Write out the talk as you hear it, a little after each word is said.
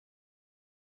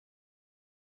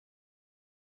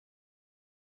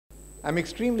I'm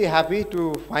extremely happy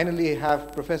to finally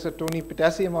have Professor Toni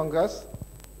Pitassi among us.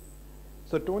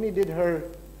 So Toni did her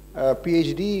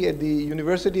PhD at the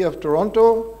University of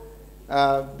Toronto.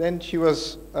 Then she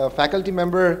was a faculty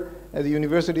member at the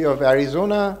University of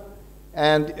Arizona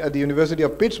and at the University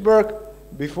of Pittsburgh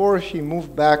before she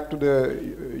moved back to the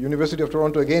University of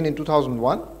Toronto again in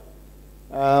 2001.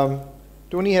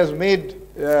 Toni has made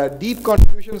deep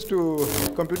contributions to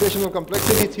computational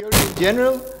complexity theory in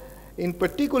general, in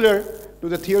particular to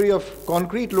the theory of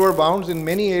concrete lower bounds in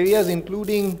many areas,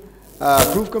 including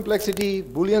proof complexity,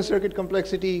 Boolean circuit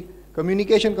complexity,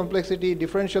 communication complexity,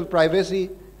 differential privacy,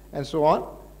 and so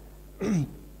on.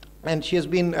 And she has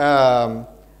been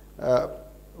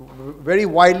very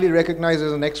widely recognized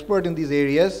as an expert in these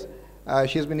areas.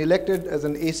 She has been elected as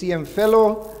an ACM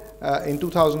Fellow in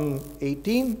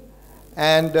 2018.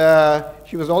 And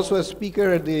she was also a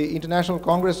speaker at the International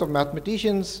Congress of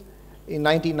Mathematicians in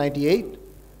 1998.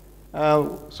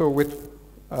 So with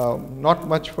not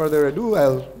much further ado,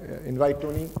 I'll invite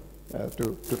Toni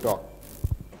to talk.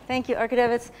 Thank you,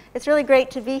 Arkadev. It's really great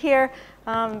to be here.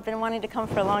 I've been wanting to come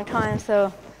for a long time,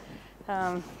 so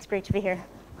it's great to be here.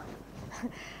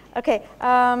 Okay,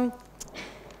 so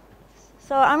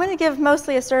I'm going to give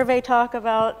mostly a survey talk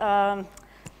about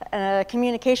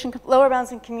lower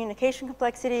bounds in communication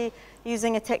complexity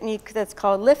using a technique that's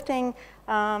called lifting.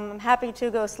 I'm happy to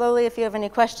go slowly if you have any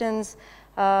questions.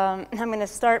 I'm going to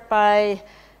start by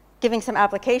giving some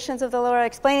applications of the lower,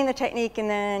 explaining the technique, and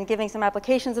then giving some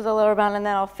applications of the lower bound, and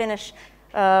then I'll finish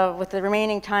with the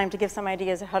remaining time to give some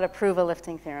ideas of how to prove a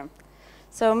lifting theorem.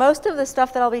 So most of the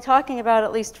stuff that I'll be talking about,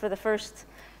 at least for the first,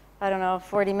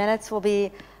 40 minutes, will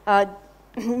be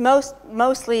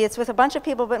mostly it's with a bunch of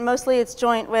people, but mostly it's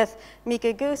joint with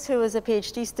Mika Goose, who was a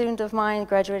PhD student of mine,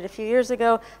 graduated a few years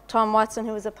ago, Tom Watson,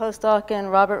 who was a postdoc,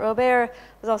 and Robert Robert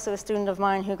was also a student of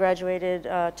mine who graduated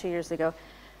 2 years ago.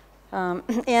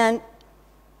 And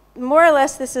more or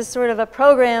less, this is sort of a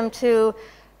program to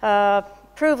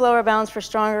prove lower bounds for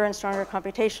stronger and stronger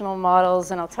computational models,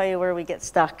 and I'll tell you where we get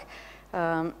stuck.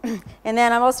 And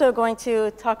then I'm also going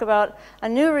to talk about a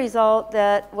new result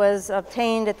that was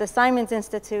obtained at the Simons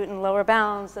Institute in lower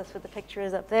bounds. That's what the picture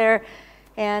is up there.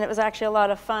 And it was actually a lot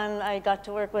of fun. I got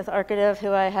to work with Arkadev,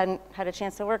 who I hadn't had a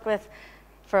chance to work with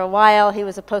for a while. He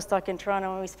was a postdoc in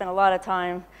Toronto, and we spent a lot of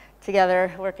time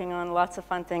together working on lots of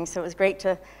fun things. So it was great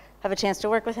to have a chance to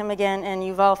work with him again. And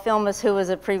Yuval Filmus, who was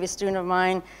a previous student of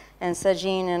mine, and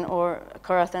Sajin and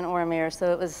Korath and Oramir.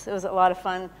 So it was a lot of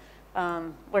fun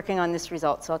working on this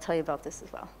result, so I'll tell you about this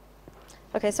as well.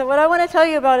 Okay, so what I want to tell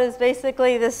you about is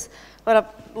basically this a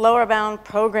lower bound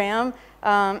program,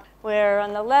 where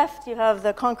on the left you have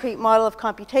the concrete model of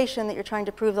computation that you're trying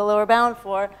to prove the lower bound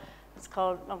for.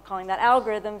 I'm calling that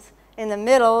algorithms. In the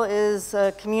middle is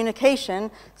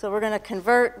communication, so we're going to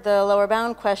convert the lower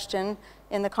bound question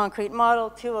in the concrete model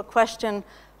to a question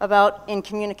about in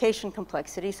communication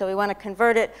complexity. So we want to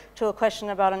convert it to a question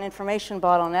about an information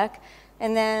bottleneck.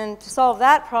 And then to solve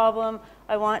that problem,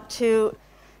 I want to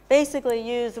basically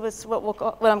use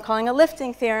what I'm calling a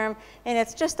lifting theorem. And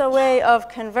it's just a way of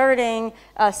converting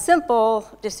a simple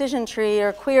decision tree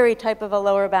or query type of a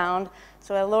lower bound.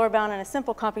 So a lower bound in a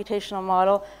simple computational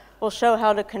model will show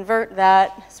how to convert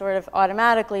that sort of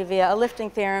automatically via a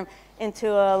lifting theorem into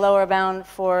a lower bound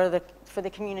for the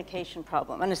communication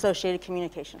problem, an associated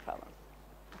communication problem.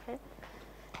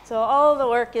 So all the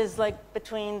work is like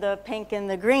between the pink and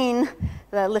the green,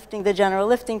 the general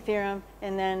lifting theorem,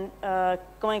 and then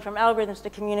going from algorithms to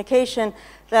communication.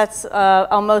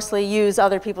 I'll mostly use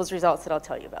other people's results that I'll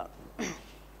tell you about.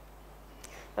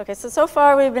 Okay, so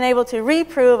far we've been able to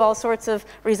reprove all sorts of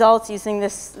results using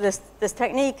this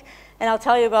technique, and I'll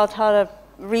tell you about how to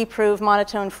reprove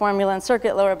monotone formula and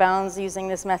circuit lower bounds using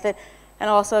this method, and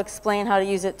I'll also explain how to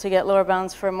use it to get lower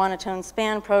bounds for monotone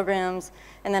span programs.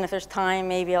 And then if there's time,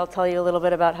 maybe I'll tell you a little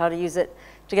bit about how to use it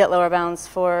to get lower bounds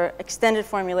for extended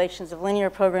formulations of linear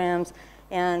programs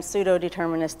and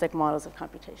pseudo-deterministic models of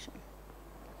computation.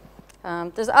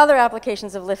 There's other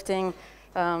applications of lifting,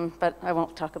 but I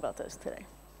won't talk about those today.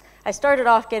 I started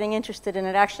off getting interested in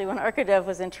it actually when Arkadev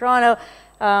was in Toronto,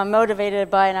 motivated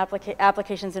by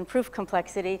applications in proof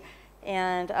complexity.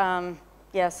 And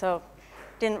so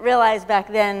didn't realize back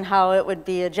then how it would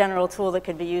be a general tool that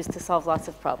could be used to solve lots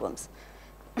of problems.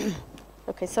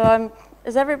 Okay, so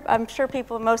I'm sure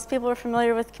most people are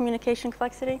familiar with communication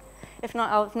complexity. If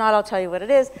not, I'll tell you what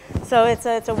it is. So it's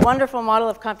a wonderful model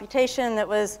of computation that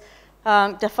was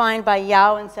defined by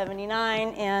Yao in '79,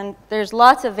 and there's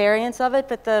lots of variants of it,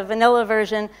 but the vanilla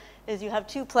version is you have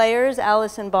two players,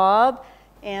 Alice and Bob,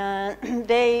 and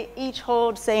they each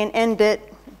hold, say, an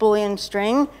n-bit Boolean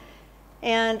string.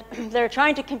 And they're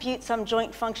trying to compute some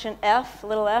joint function f,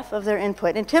 little f, of their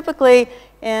input. And typically,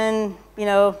 in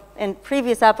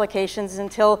previous applications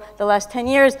until the last 10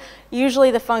 years, usually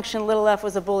the function little f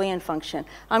was a Boolean function.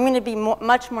 I'm going to be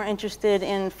much more interested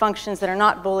in functions that are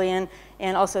not Boolean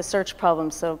and also search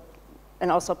problems,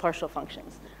 and also partial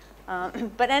functions.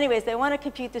 But anyways, they want to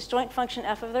compute this joint function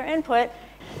f of their input.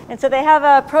 And so they have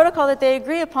a protocol that they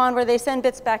agree upon where they send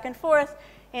bits back and forth.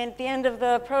 And at the end of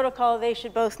the protocol, they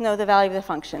should both know the value of the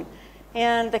function.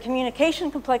 And the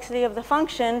communication complexity of the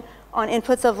function on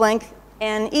inputs of length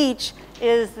n each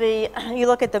is you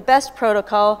look at the best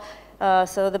protocol,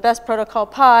 so the best protocol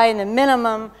pi, and the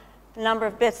minimum number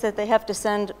of bits that they have to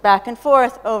send back and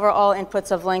forth over all inputs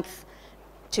of length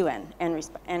 2n, n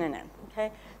and n.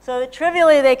 Okay? So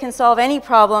trivially, they can solve any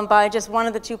problem by just one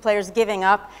of the two players giving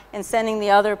up and sending the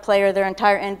other player their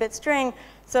entire n-bit string.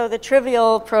 So the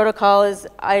trivial protocol is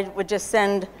I would just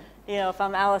send, if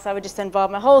I'm Alice, I would just send Bob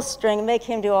my whole string, make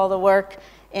him do all the work.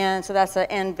 And so that's an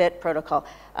n-bit protocol.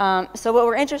 So what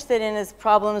we're interested in is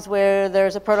problems where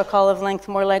there's a protocol of length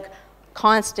more like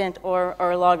constant or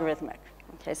logarithmic.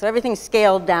 Okay, so everything's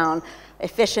scaled down.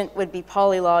 Efficient would be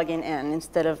polylog in n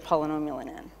instead of polynomial in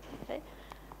n.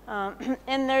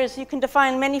 And you can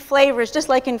define many flavors, just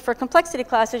like for complexity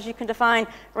classes, you can define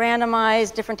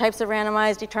randomized, different types of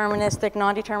randomized, deterministic,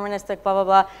 non-deterministic, blah, blah,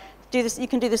 blah. You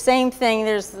can do the same thing.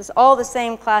 All the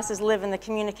same classes live in the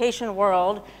communication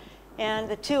world. And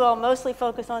the two I'll mostly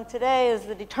focus on today is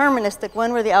the deterministic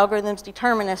one, where the algorithm's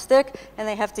deterministic, and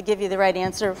they have to give you the right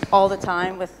answer all the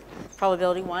time with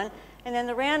probability 1. And then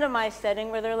the randomized setting,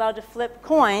 where they're allowed to flip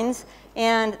coins,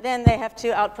 and then they have to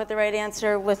output the right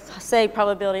answer with, say,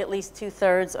 probability at least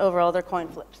 2/3 over all their coin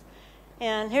flips.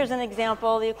 And here's an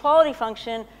example, the equality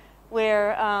function,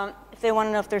 where if they want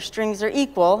to know if their strings are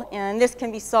equal, and this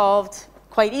can be solved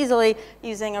quite easily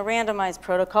using a randomized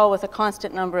protocol with a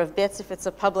constant number of bits if it's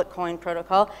a public coin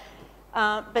protocol.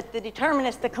 But the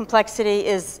deterministic complexity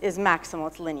is maximal,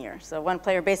 it's linear. So one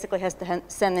player basically has to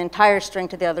send the entire string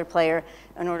to the other player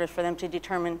in order for them to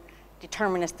determine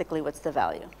deterministically what's the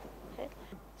value. Okay?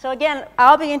 So again,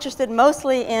 I'll be interested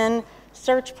mostly in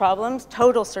search problems,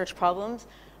 total search problems.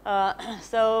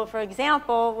 So for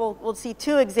example, we'll see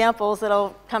two examples that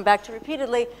I'll come back to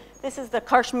repeatedly. This is the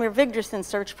Kashmir-Vigderson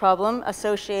search problem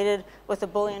associated with a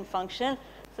Boolean function.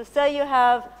 So say you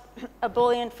have a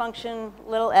Boolean function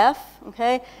little f,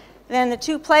 okay? Then the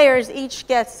two players each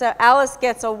gets, Alice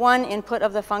gets a 1 input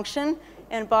of the function,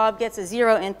 and Bob gets a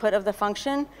 0 input of the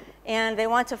function. And they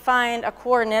want to find a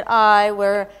coordinate I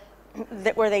where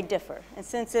they differ. And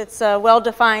since it's a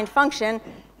well-defined function,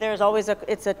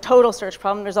 it's a total search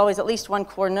problem. There's always at least one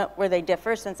coordinate where they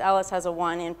differ, since Alice has a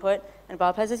 1 input and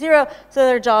Bob has a 0. So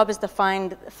their job is to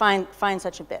find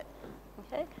such a bit.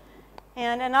 Okay?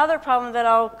 And another problem that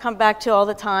I'll come back to all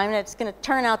the time, and it's going to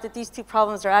turn out that these two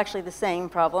problems are actually the same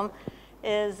problem,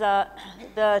 is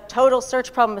the total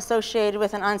search problem associated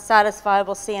with an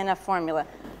unsatisfiable CNF formula.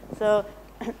 So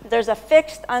there's a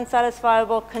fixed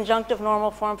unsatisfiable conjunctive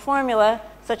normal form formula,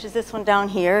 such as this one down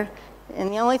here.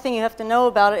 And the only thing you have to know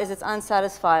about it is it's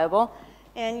unsatisfiable.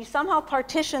 And you somehow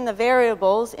partition the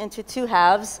variables into two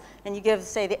halves, and you give,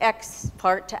 say, the x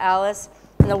part to Alice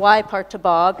and the y part to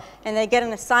Bob, and they get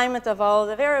an assignment of all of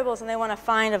the variables, and they want to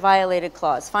find a violated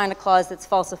clause, find a clause that's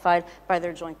falsified by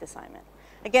their joint assignment.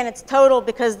 Again, it's total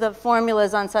because the formula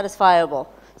is unsatisfiable,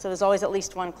 so there's always at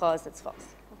least one clause that's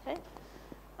false. Okay?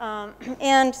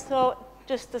 And so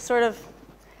just to sort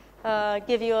of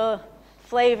give you a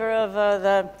flavor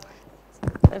of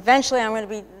eventually I'm going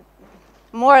to be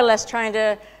more or less trying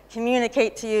to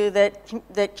communicate to you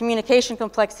that communication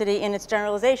complexity in its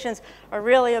generalizations are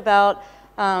really about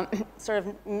sort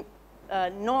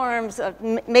of norms,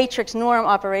 matrix norm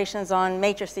operations on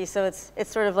matrices. So it's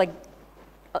sort of like,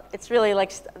 it's really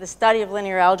like the study of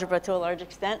linear algebra to a large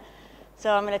extent.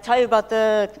 So I'm going to tell you about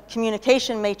the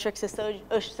communication matrix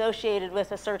associated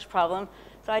with a search problem.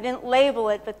 So I didn't label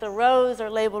it, but the rows are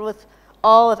labeled with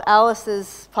all of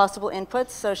Alice's possible inputs.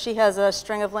 So she has a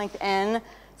string of length n.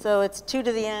 So it's 2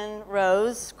 to the n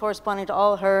rows corresponding to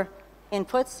all her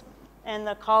inputs. And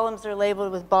the columns are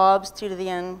labeled with Bob's 2 to the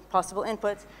n possible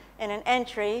inputs. And an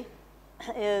entry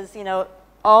is,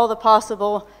 all the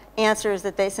possible answers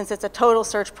that since it's a total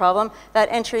search problem, that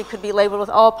entry could be labeled with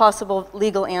all possible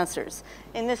legal answers.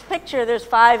 In this picture, there's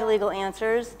 5 legal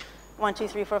answers, 1, 2,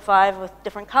 3, 4, 5, with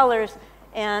different colors.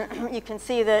 And you can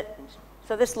see that,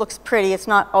 so this looks pretty. It's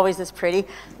not always this pretty.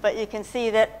 But you can see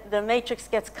that the matrix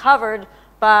gets covered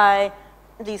by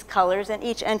these colors, and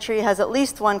each entry has at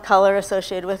least one color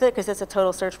associated with it because it's a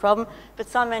total search problem, but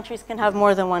some entries can have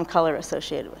more than one color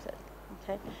associated with it.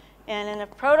 Okay? And in a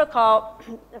protocol,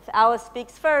 if Alice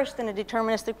speaks first in a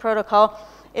deterministic protocol,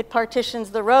 it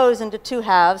partitions the rows into two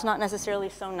halves, not necessarily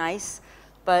so nice,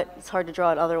 but it's hard to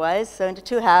draw it otherwise, so into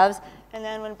two halves. And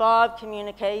then when Bob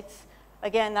communicates,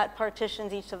 again, that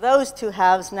partitions each of those two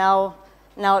halves. Now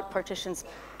it partitions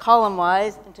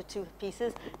column-wise into two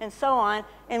pieces, and so on.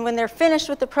 And when they're finished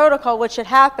with the protocol, what should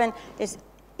happen is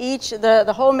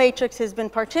the whole matrix has been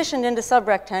partitioned into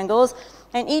subrectangles,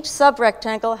 and each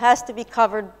subrectangle has to be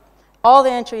covered, all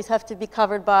the entries have to be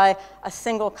covered by a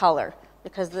single color,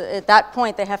 because at that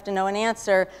point they have to know an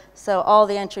answer, so all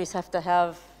the entries have to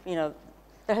have, there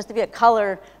has to be a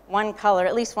color, one color,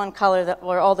 at least one color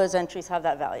where all those entries have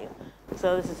that value.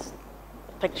 So this is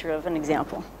a picture of an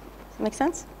example. Does that make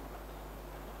sense?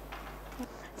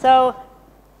 So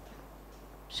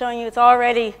showing you it's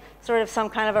already sort of some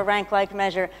kind of a rank-like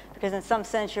measure, because in some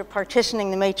sense you're partitioning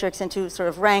the matrix into sort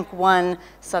of rank 1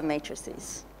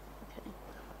 submatrices.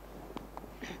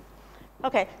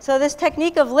 Okay, so this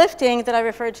technique of lifting that I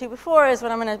referred to before is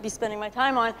what I'm going to be spending my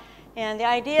time on. And the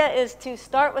idea is to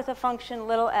start with a function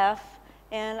little f.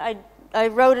 And I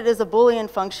wrote it as a Boolean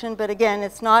function, but again,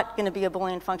 it's not going to be a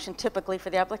Boolean function typically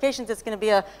for the applications. It's going to be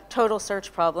a total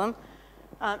search problem.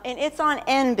 And it's on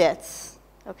n bits,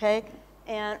 okay?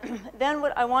 And then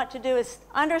what I want to do is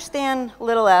understand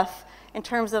little f in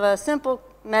terms of a simple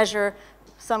measure,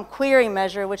 some query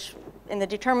measure, which in the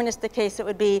deterministic case, it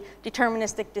would be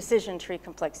deterministic decision tree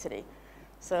complexity.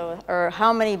 So, or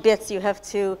how many bits you have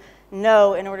to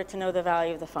know in order to know the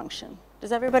value of the function.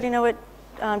 Does everybody know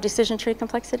what decision tree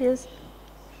complexity is?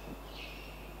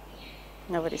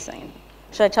 Nobody's saying.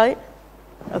 Should I tell you?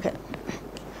 Okay.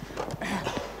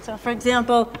 So for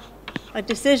example, a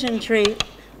decision tree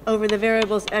over the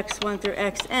variables x1 through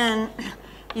xn,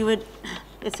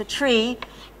 it's a tree,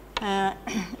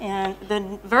 and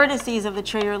the vertices of the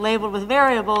tree are labeled with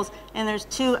variables, and there's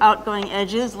two outgoing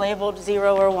edges labeled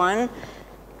 0 or 1.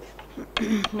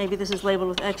 Maybe this is labeled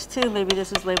with x2, maybe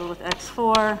this is labeled with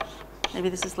x4, maybe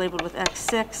this is labeled with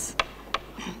x6.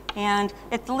 And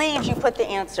at the leaves, you put the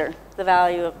answer, the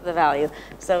value of the value.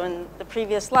 So in the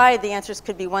previous slide, the answers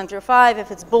could be 1 through 5. If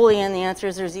it's Boolean, the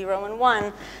answers are 0 and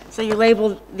 1. So you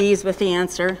label these with the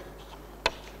answer,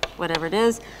 whatever it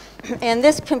is. And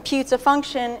this computes a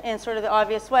function in sort of the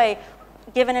obvious way.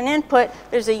 Given an input,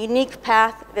 there's a unique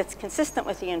path that's consistent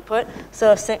with the input.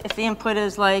 So if the input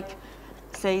is like,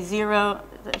 say, 0,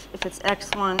 if it's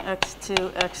x1,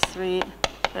 x2, x3,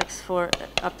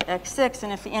 x4, up to x6,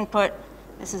 and if the input,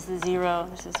 this is the 0,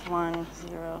 this is 1,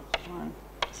 0, 1,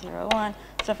 0, 1.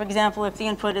 So for example, if the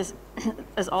input is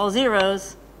all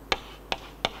zeros,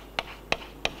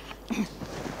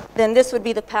 then this would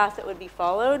be the path that would be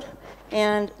followed,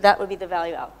 and that would be the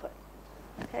value output.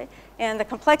 Okay? And the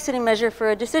complexity measure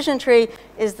for a decision tree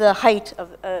is the height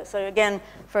of, so again,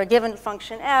 for a given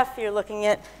function f, you're looking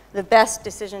at the best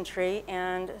decision tree,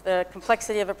 and the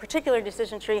complexity of a particular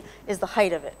decision tree is the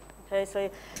height of it. Okay,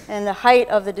 so, and the height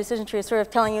of the decision tree is sort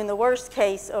of telling you in the worst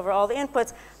case over all the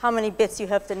inputs how many bits you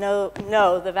have to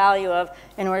know the value of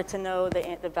in order to know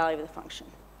the value of the function.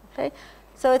 Okay,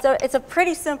 so it's a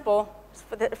pretty simple,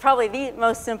 probably the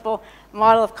most simple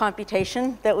model of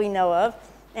computation that we know of.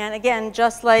 And again,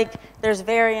 just like there's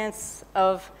variance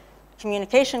of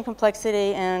communication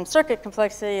complexity and circuit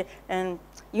complexity and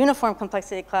uniform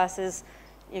complexity classes,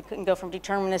 you can go from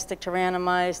deterministic to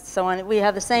randomized, so on. We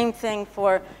have the same thing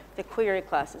for the query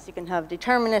classes. You can have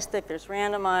deterministic, there's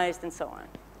randomized, and so on.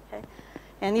 Okay?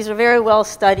 And these are very well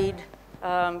studied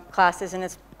classes, and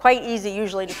it's quite easy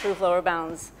usually to prove lower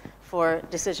bounds for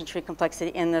decision tree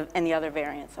complexity in the other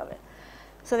variants of it.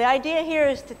 So the idea here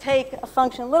is to take a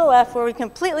function little f where we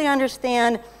completely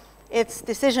understand its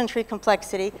decision tree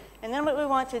complexity, and then what we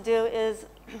want to do is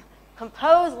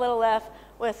compose little f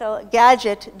with a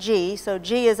gadget g. So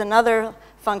g is another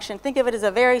function. Think of it as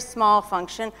a very small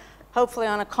function, hopefully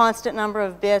on a constant number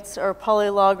of bits or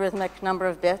polylogarithmic number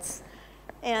of bits.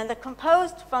 And the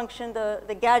composed function,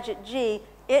 the gadget g,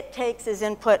 it takes as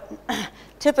input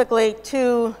typically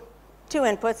two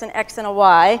inputs, an x and a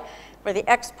y, where the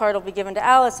x part will be given to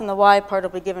Alice and the y part will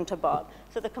be given to Bob.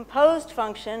 So the composed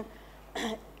function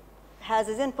has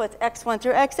as inputs x1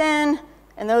 through xn,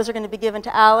 and those are going to be given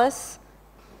to Alice,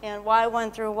 and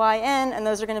y1 through yn, and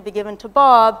those are going to be given to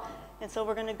Bob. And so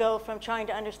we're going to go from trying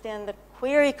to understand the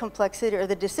query complexity or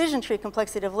the decision tree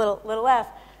complexity of little f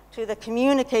to the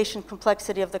communication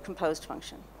complexity of the composed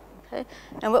function. Okay?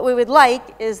 And what we would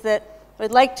like is that we'd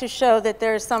like to show that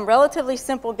there's some relatively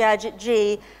simple gadget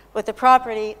g with the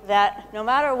property that no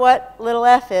matter what little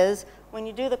f is, when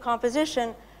you do the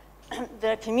composition,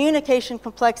 the communication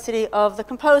complexity of the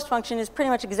composed function is pretty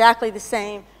much exactly the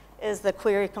same is the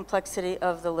query complexity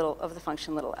of the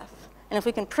function little f. And if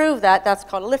we can prove that, that's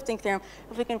called a lifting theorem.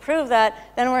 If we can prove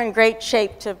that, then we're in great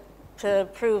shape to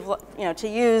prove,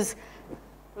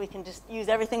 we can just use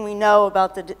everything we know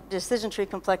about the decision tree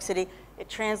complexity. It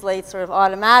translates sort of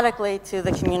automatically to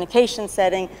the communication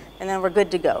setting, and then we're good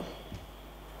to go.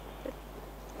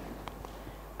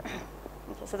 Okay,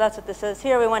 so that's what this is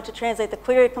here. We want to translate the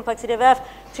query complexity of f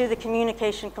to the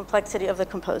communication complexity of the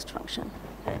composed function.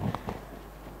 Okay.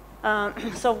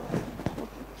 So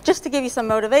just to give you some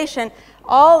motivation,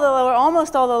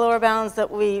 almost all the lower bounds that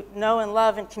we know and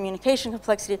love in communication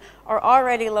complexity are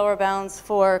already lower bounds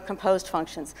for composed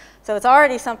functions. So it's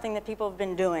already something that people have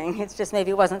been doing. It's just maybe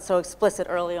it wasn't so explicit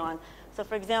early on. So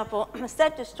for example,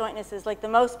 set disjointness is like the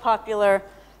most popular,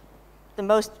 the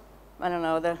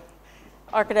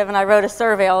Arkadev and I wrote a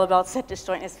survey all about set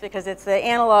disjointness because it's the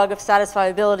analog of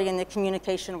satisfiability in the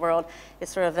communication world.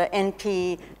 It's sort of the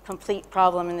NP complete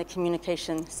problem in the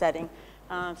communication setting.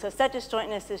 So set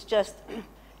disjointness is just,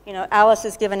 Alice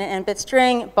is given an n-bit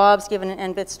string, Bob's given an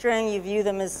n-bit string. You view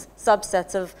them as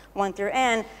subsets of 1 through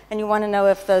n, and you want to know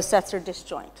if those sets are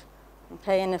disjoint.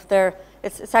 Okay, and if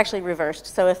it's actually reversed.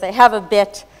 So if they have a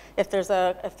bit, if there's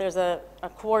a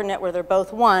coordinate where they're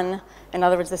both 1, in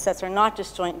other words, the sets are not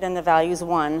disjoint, then the value is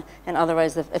 1, and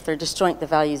otherwise, if they're disjoint, the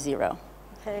value is 0.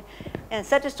 Okay, and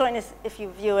set disjointness, if you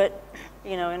view it,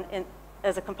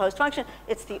 as a composed function,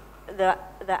 it's the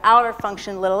outer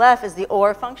function, little f, is the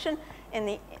OR function,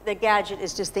 and the gadget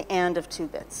is just the AND of 2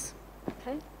 bits.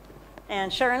 Okay?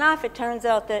 And sure enough, it turns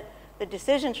out that the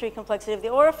decision tree complexity of the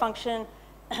OR function,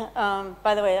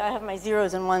 by the way, I have my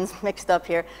zeros and ones mixed up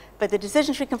here, but the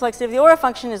decision tree complexity of the OR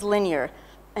function is linear.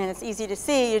 And it's easy to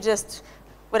see. You just,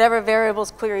 whatever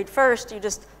variable's queried first, you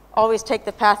just always take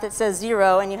the path that says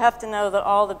 0, and you have to know that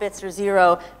all the bits are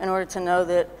 0 in order to know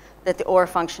that the OR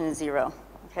function is 0.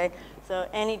 Okay? So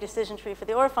any decision tree for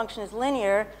the OR function is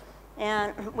linear,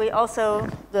 and we also,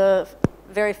 the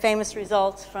very famous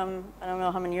results from, I don't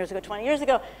know how many years ago, 20 years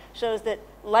ago, shows that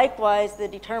likewise the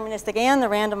deterministic and the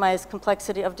randomized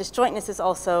complexity of disjointness is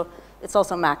also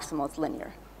maximal, it's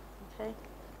linear. Okay?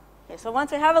 Okay, so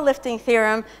once we have a lifting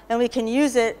theorem, then we can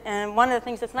use it, and one of the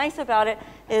things that's nice about it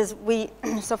is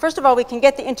so first of all, we can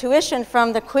get the intuition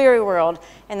from the query world,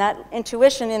 and that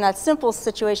intuition in that simple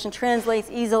situation translates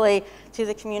easily to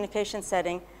the communication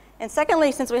setting. And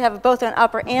secondly, since we have both an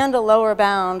upper and a lower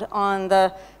bound on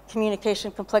the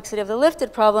communication complexity of the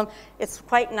lifted problem, it's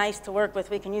quite nice to work with.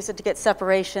 We can use it to get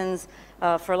separations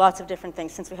for lots of different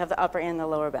things since we have the upper and the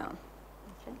lower bound.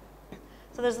 Okay.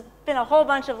 So there's been a whole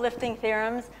bunch of lifting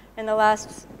theorems in the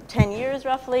last 10 years,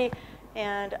 roughly,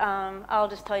 and I'll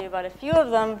just tell you about a few of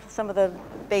them, some of the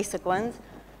basic ones.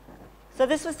 So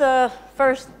this was the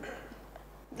first.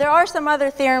 There are some other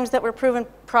theorems that were proven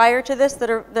prior to this that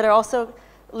are also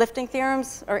lifting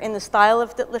theorems, or in the style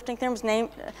of the lifting theorems,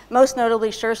 most notably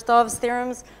Scherstav's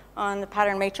theorems on the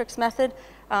pattern matrix method.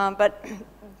 But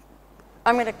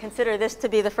I'm going to consider this to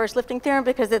be the first lifting theorem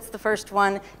because it's the first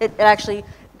one. It actually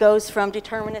goes from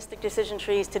deterministic decision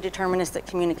trees to deterministic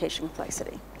communication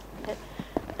complexity. Okay.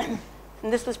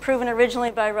 And this was proven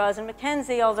originally by Ross and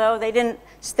McKenzie, although they didn't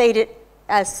state it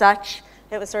as such.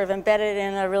 It was sort of embedded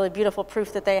in a really beautiful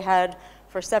proof that they had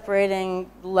for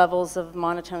separating levels of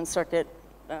monotone circuit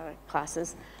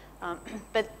classes.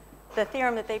 But the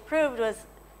theorem that they proved was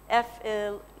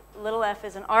little f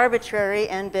is an arbitrary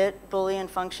n-bit Boolean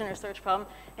function or search problem.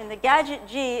 And the gadget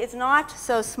G is not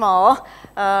so small.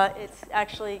 It's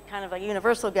actually kind of a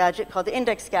universal gadget called the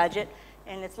index gadget,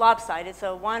 and it's lopsided.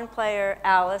 So one player,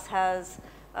 Alice, has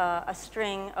a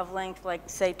string of length like,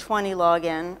 say, 20 log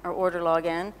n or order log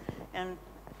n. And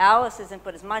Alice's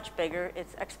input is much bigger.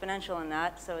 It's exponential in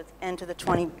that, so it's n to the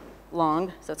 20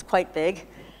 long, so it's quite big.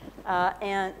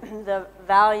 And the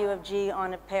value of G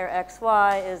on a pair x,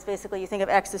 y is basically, you think of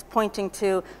x as pointing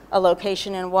to a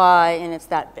location in y, and it's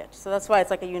that bit. So that's why it's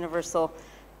like a universal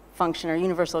function or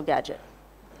universal gadget.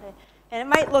 Okay. And it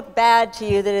might look bad to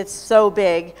you that it's so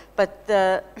big, but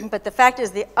the fact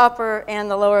is the upper and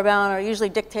the lower bound are usually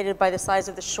dictated by the size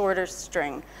of the shorter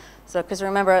string. So, because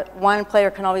remember, one player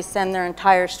can always send their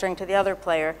entire string to the other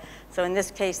player. So in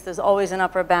this case, there's always an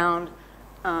upper bound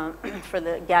for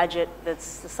the gadget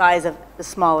that's the size of the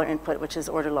smaller input, which is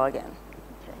order log n.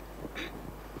 Okay.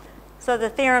 So the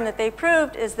theorem that they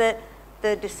proved is that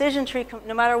the decision tree,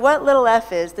 no matter what little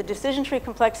f is, the decision tree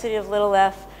complexity of little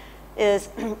f is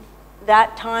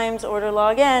that times order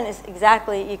log n is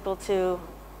exactly equal to,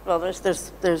 well, there's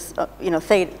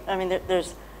theta. I mean,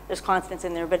 there's constants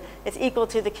in there, but it's equal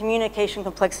to the communication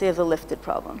complexity of the lifted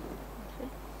problem. Okay.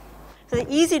 So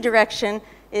the easy direction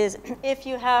is if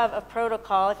you have a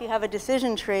protocol, if you have a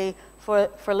decision tree for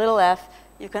little f,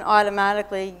 you can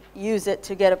automatically use it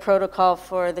to get a protocol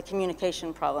for the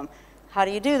communication problem. How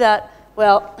do you do that?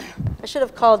 Well, I should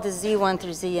have called the z1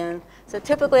 through zn. So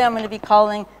typically I'm going to be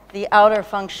calling the outer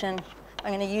function.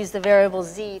 I'm going to use the variable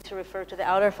z to refer to the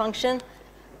outer function.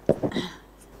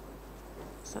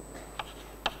 So,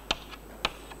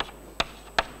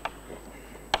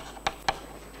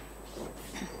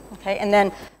 okay, and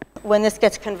then when this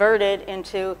gets converted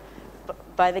into,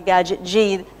 by the gadget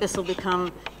g, this will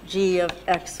become g of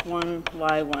x1,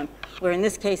 y1, where in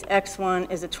this case,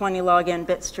 x1 is a 20 log n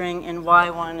bit string and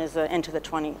y1 is an n to the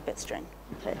 20 bit string.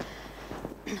 Okay.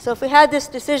 So if we had this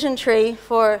decision tree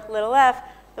for little f,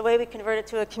 the way we convert it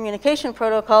to a communication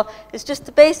protocol is just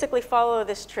to basically follow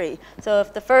this tree. So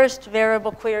if the first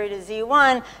variable queried is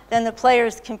z1, then the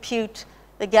players compute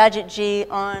the gadget g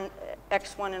on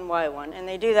x1 and y1. And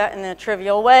they do that in a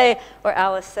trivial way where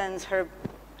Alice sends her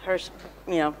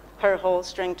whole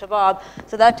string to Bob.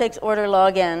 So that takes order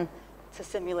log n to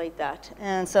simulate that.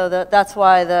 And so that's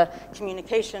why the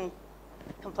communication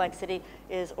complexity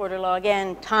is order log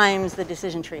n times the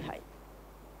decision tree height.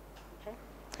 Okay?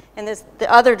 And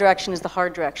the other direction is the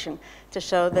hard direction, to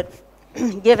show that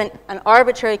given an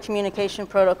arbitrary communication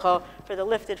protocol for the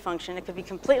lifted function, it could be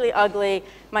completely ugly,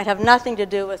 might have nothing to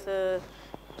do with the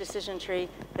decision tree,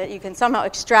 that you can somehow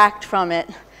extract from it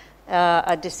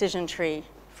a decision tree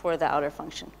for the outer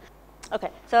function. Okay,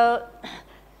 so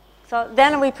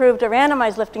then we proved a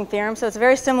randomized lifting theorem. So it's a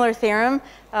very similar theorem,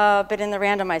 but in the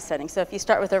randomized setting. So if you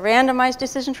start with a randomized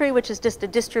decision tree, which is just a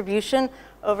distribution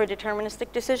over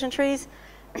deterministic decision trees,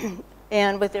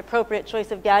 and with the appropriate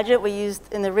choice of gadget, we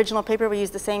used, in the original paper, we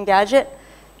used the same gadget,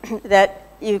 that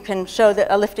you can show that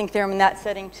a lifting theorem in that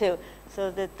setting too. So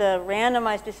that the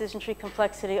randomized decision tree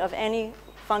complexity of any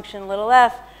function little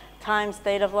f times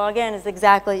theta of log n is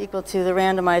exactly equal to the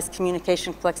randomized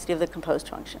communication complexity of the composed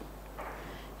function.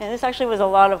 And this actually was a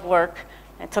lot of work.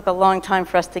 It took a long time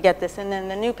for us to get this. And then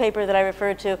the new paper that I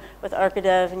referred to with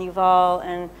Arkadev and Yuval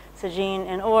and Sajin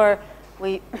and Orr,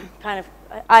 we kind of,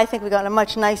 I think we got a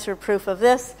much nicer proof of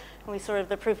this. And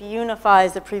the proof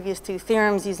unifies the previous two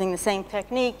theorems using the same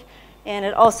technique. And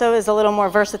it also is a little more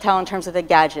versatile in terms of the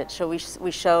gadget. So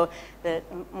we show that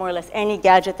more or less any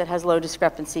gadget that has low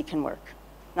discrepancy can work,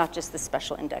 not just the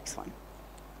special index one.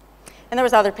 And there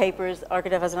was other papers.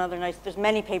 Arkadev has another nice, there's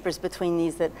many papers between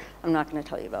these that I'm not going to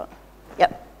tell you about.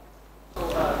 Yep. So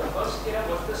the first theorem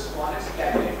was the smallest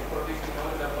gadget for which we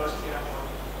know the first theorem.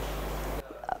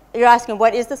 You're asking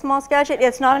what is the smallest gadget?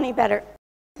 It's not any better.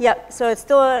 Yep, so it's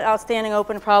still an outstanding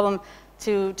open problem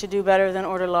to do better than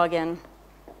order log n.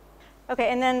 Okay,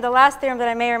 and then the last theorem that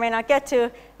I may or may not get to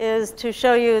is to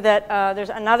show you that there's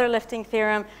another lifting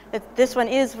theorem. That this one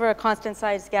is for a constant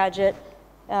size gadget.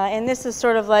 And this is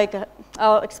sort of like,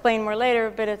 I'll explain more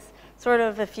later, but it's sort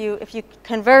of if you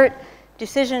convert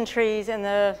decision trees in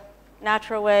the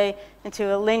natural way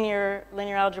into a linear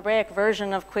algebraic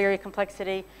version of query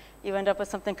complexity, you end up with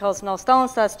something called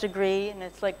Null-Stollenstadt's degree, and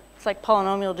it's like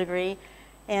polynomial degree.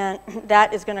 And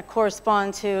that is going to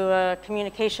correspond to a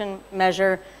communication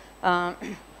measure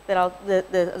that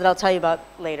I'll tell you about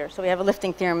later. So we have a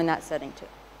lifting theorem in that setting too.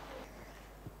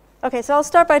 Okay, so I'll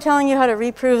start by telling you how to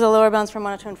reprove the lower bounds for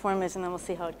monotone formulas, and then we'll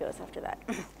see how it goes after that.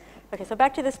 Okay, so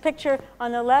back to this picture.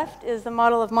 On the left is the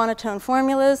model of monotone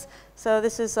formulas. So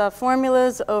this is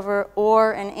formulas over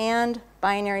or and,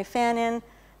 binary fan-in,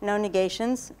 no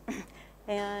negations.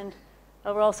 And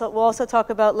we'll also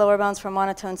talk about lower bounds for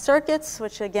monotone circuits,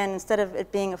 which again, instead of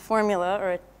it being a formula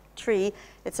or a tree,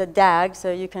 it's a DAG,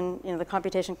 so you can, the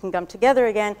computation can come together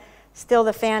again. Still,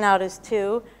 the fan-out is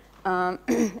 2,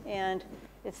 and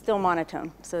it's still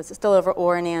monotone. So it's still over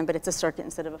or and, but it's a circuit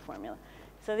instead of a formula.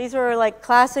 So these were like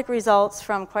classic results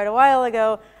from quite a while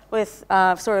ago with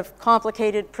sort of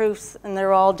complicated proofs, and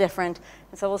they're all different.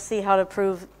 And so we'll see how to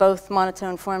prove both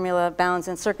monotone formula bounds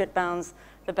and circuit bounds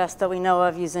the best that we know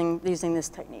of using this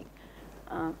technique.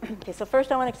 Okay, so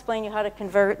first I want to explain you how to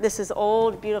convert. This is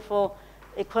old, beautiful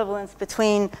equivalence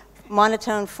between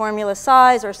monotone formula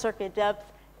size or circuit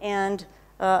depth and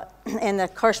the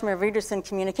Karshmer-Viderson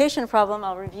communication problem.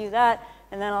 I'll review that,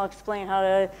 and then I'll explain how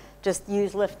to just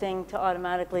use lifting to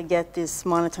automatically get this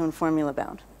monotone formula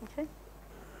bound. Okay?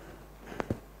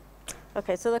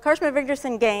 Okay, so the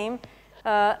Karshmer-Viderson game,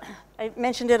 I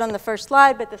mentioned it on the first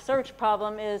slide, but the search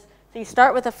problem is, so you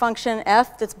start with a function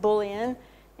f that's Boolean,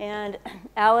 and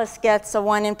Alice gets a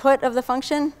 1 input of the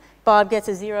function, Bob gets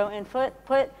a 0 input,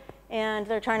 and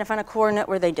they're trying to find a coordinate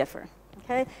where they differ.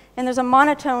 Okay? And there's a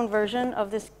monotone version of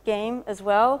this game as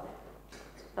well.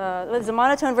 There's a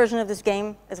monotone version of this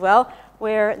game as well,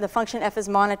 where the function f is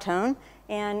monotone,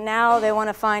 And now they want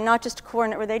to find not just a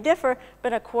coordinate where they differ,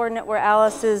 but a coordinate where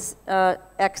Alice's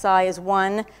xi is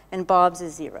 1 and Bob's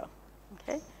is 0.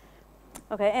 Okay?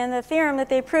 Okay, and the theorem that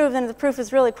they proved, and the proof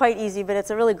is really quite easy, but it's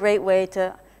a really great way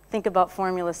to think about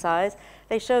formula size.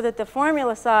 They show that the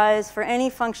formula size for any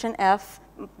function f,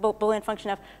 Boolean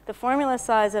function f, the formula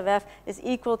size of f is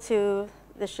equal to,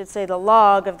 this should say, the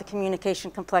log of the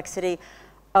communication complexity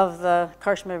of the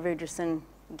Karshmer-Vidgerson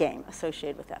game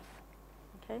associated with f.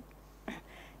 Okay?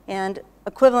 And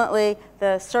equivalently,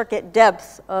 the circuit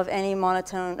depth of any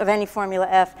monotone, of any formula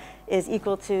f is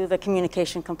equal to the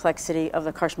communication complexity of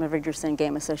the Karshmer-Vidgerson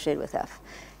game associated with f.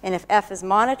 And if f is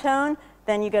monotone,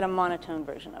 then you get a monotone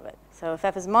version of it. So if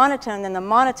f is monotone, then the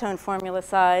monotone formula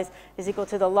size is equal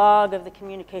to the log of the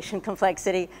communication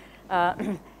complexity,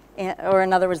 or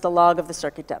in other words, the log of the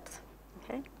circuit depth.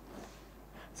 Okay?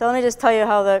 So let me just tell you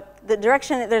how the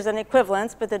direction, there's an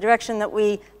equivalence, but the direction that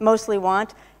we mostly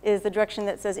want is the direction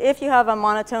that says if you have a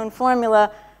monotone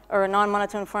formula or a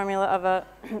non-monotone formula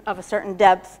of a certain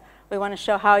depth, we want to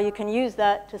show how you can use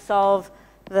that to solve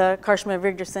the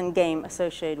Karshmer-Vidgerson game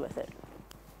associated with it.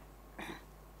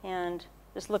 And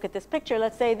just look at this picture.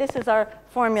 Let's say this is our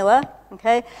formula,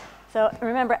 okay? So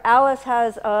remember, Alice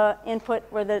has an input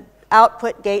where the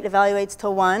output gate evaluates to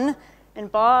 1,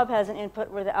 and Bob has an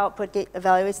input where the output gate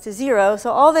evaluates to 0.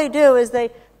 So all they do is they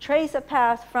trace a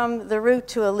path from the root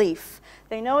to a leaf.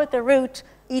 They know at the root,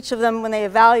 each of them, when they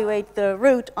evaluate the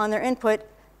root on their input,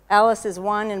 Alice is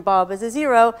 1 and Bob is a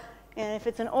 0. And if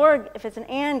it's an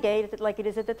AND gate, like it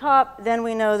is at the top, then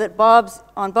we know that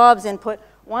on Bob's input,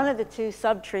 one of the two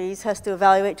subtrees has to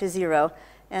evaluate to 0.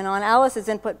 And on Alice's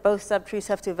input, both subtrees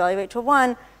have to evaluate to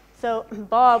 1. So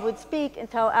Bob would speak and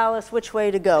tell Alice which way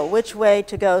to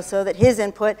go so that his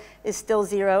input is still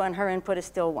 0 and her input is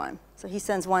still 1. So he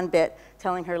sends 1 bit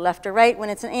telling her left or right when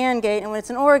it's an AND gate, and when it's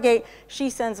an OR gate,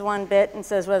 she sends 1 bit and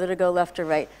says whether to go left or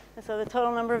right. And so the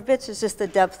total number of bits is just the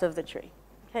depth of the tree.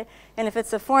 Okay? And if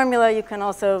it's a formula, you can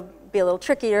also be a little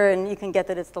trickier, and you can get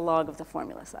that it's the log of the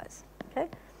formula size. Okay?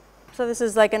 So this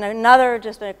is like another,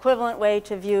 just an equivalent way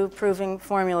to view proving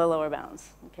formula lower bounds.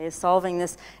 Okay, solving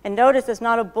this. And notice it's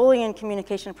not a Boolean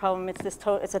communication problem. It's this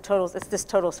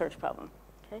total search problem.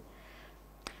 Okay?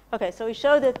 Okay, so we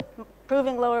showed that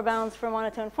proving lower bounds for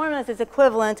monotone formulas is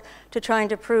equivalent to trying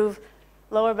to prove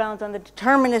lower bounds on the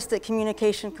deterministic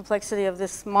communication complexity of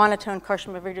this monotone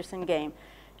Karshmer-Vidgerson game.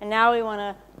 And now we want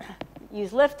to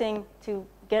use lifting to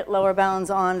get lower bounds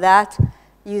on that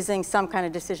using some kind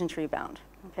of decision tree bound.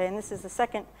 Okay, and this is the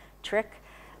second trick.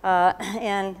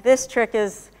 And this trick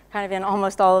is kind of in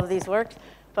almost all of these works.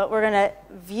 But we're going to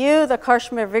view the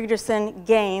Karshmer-Vidgerson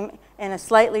game in a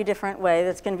slightly different way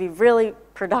that's going to be really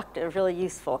productive, really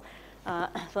useful. So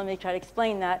let me try to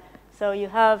explain that. So you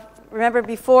have, remember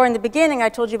before in the beginning, I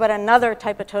told you about another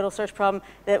type of total search problem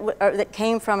that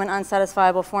came from an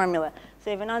unsatisfiable formula. So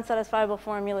you have an unsatisfiable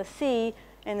formula C,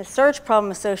 and the search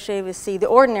problem associated with C, the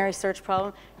ordinary search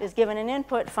problem, is given an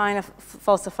input, find a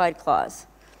falsified clause.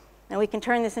 Now we can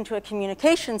turn this into a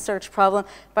communication search problem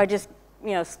by just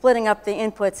splitting up the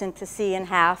inputs into C in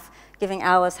half, giving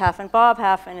Alice half and Bob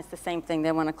half, and it's the same thing.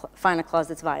 They want to find a clause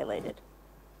that's violated.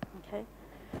 Okay?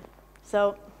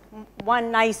 So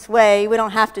one nice way, we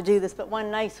don't have to do this, but one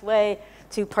nice way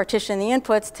to partition the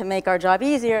inputs to make our job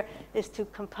easier is to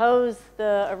compose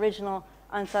the original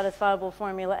unsatisfiable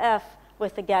formula F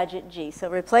with the gadget G.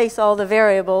 So replace all the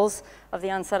variables of the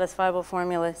unsatisfiable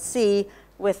formula C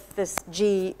with this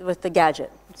G, with the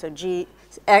gadget. So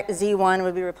Z1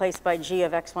 would be replaced by G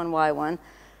of X1, Y1.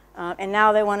 And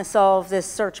now they want to solve this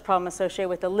search problem associated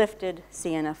with the lifted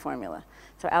CNF formula.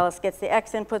 So Alice gets the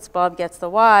X inputs, Bob gets the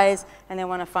Ys, and they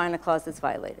want to find a clause that's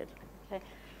violated. Okay?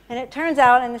 And it turns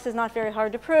out, and this is not very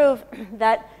hard to prove,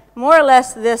 that more or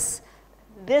less this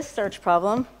search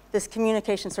problem, this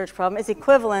communication search problem, is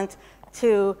equivalent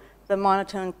to the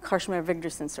monotone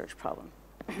Karshmer-Vidgerson search problem.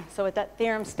 So what that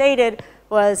theorem stated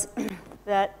was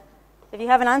that if you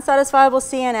have an unsatisfiable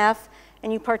CNF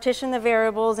and you partition the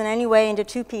variables in any way into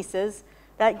 2 pieces,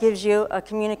 that gives you a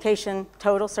communication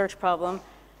total search problem.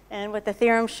 And what the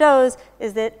theorem shows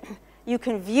is that you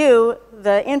can view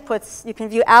the inputs, you can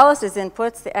view Alice's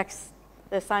inputs,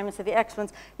 the assignments of the X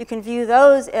ones, you can view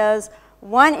those as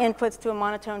 1 inputs to a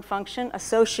monotone function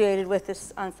associated with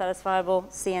this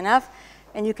unsatisfiable CNF,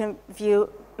 and you can view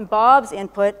Bob's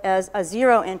input as a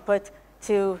 0 input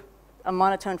to a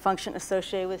monotone function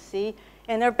associated with C.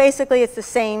 And they're basically, it's the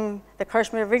same, the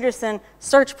Karshmer-Vidgerson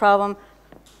search problem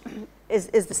is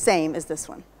the same as this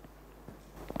one.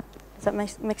 Does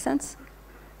that make sense?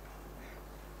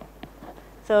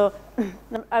 So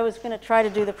I was going to try to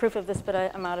do the proof of this, but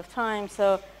I'm out of time.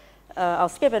 So I'll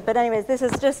skip it. But anyways, this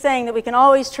is just saying that we can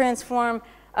always transform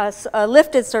a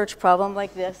lifted search problem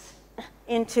like this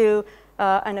into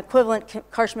an equivalent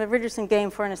Karshmir-Ridgerson game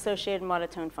for an associated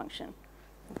monotone function.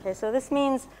 Okay, so this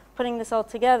means, putting this all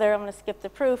together, I'm going to skip the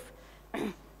proof,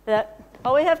 that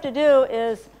all we have to do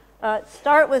is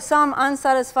start with some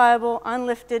unsatisfiable,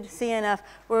 unlifted CNF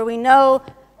where we know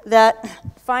that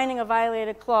finding a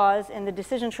violated clause in the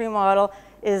decision tree model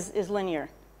is linear.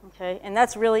 Okay, and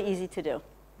that's really easy to do.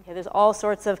 Okay, there's all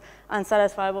sorts of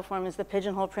unsatisfiable formulas, the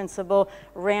pigeonhole principle,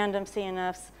 random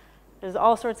CNFs. There's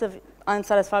all sorts of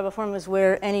unsatisfiable formulas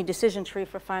where any decision tree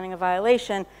for finding a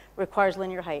violation requires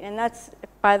linear height. And that's,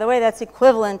 by the way, that's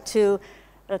equivalent to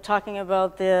talking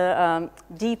about the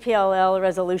DPLL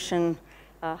resolution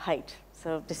height.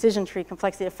 So decision tree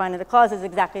complexity of finding the clause is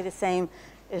exactly the same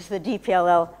as the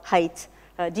DPLL height.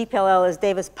 DPLL is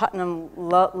Davis, Putnam,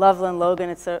 Loveland, Logan.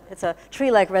 It's a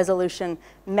tree-like resolution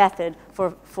method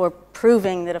for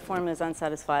proving that a formula is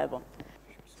unsatisfiable.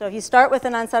 So if you start with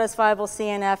an unsatisfiable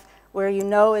CNF where you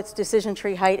know its decision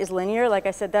tree height is linear, like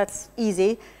I said, that's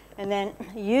easy. And then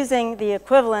using the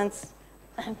equivalence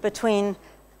between,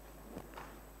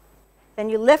 then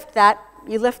you lift that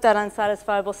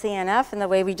unsatisfiable CNF in the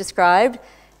way we described,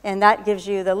 and that gives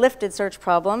you the lifted search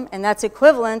problem, and that's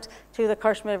equivalent to the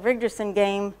Karshmir-Ridgerson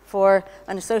game for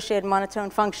an associated monotone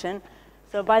function.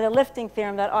 So by the lifting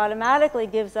theorem, that automatically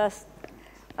gives us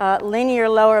linear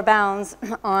lower bounds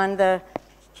on the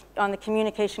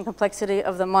communication complexity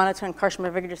of the monotone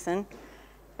Karshmir-Ridgerson.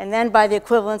 And then by the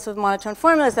equivalence of monotone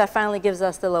formulas, that finally gives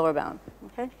us the lower bound.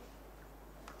 Okay?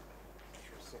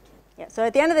 Yeah, so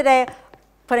at the end of the day,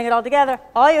 putting it all together,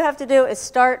 all you have to do is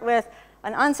start with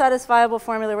an unsatisfiable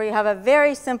formula where you have a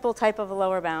very simple type of a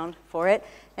lower bound for it,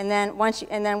 and then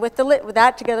with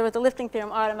that together with the lifting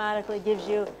theorem automatically gives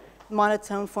you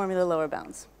monotone formula lower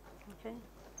bounds. Okay.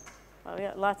 Well, we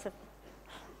got lots of.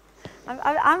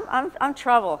 I'm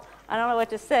trouble. I don't know what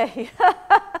to say.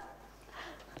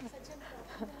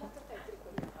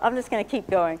 I'm just going to keep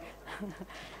going.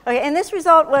 Okay, and this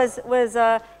result was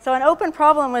so an open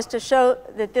problem was to show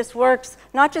that this works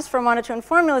not just for monotone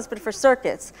formulas but for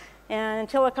circuits. And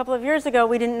until a couple of years ago,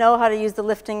 we didn't know how to use the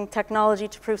lifting technology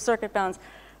to prove circuit bounds.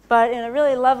 But in a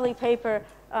really lovely paper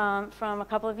from a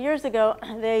couple of years ago,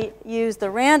 they used the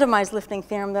randomized lifting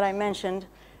theorem that I mentioned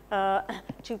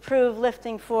to prove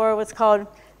lifting for what's called,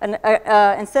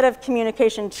 instead of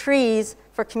communication trees,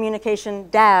 for communication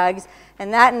DAGs.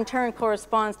 And that, in turn,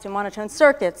 corresponds to monotone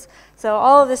circuits. So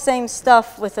all of the same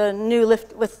stuff with a new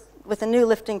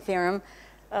lifting theorem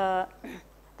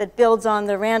that builds on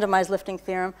the randomized lifting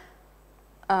theorem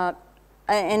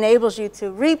enables you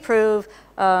to reprove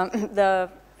the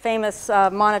famous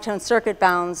monotone circuit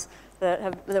bounds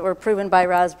that were proven by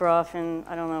Razboroff in,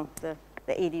 I don't know, the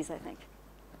 80s, I think.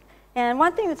 And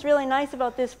one thing that's really nice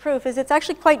about this proof is it's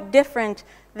actually quite different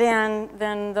than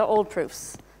the old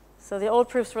proofs. So the old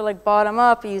proofs were like bottom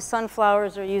up, you used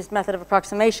sunflowers or used method of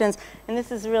approximations, and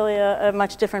this is really a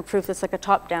much different proof. It's like a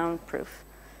top-down proof.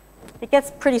 It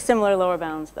gets pretty similar lower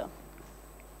bounds, though.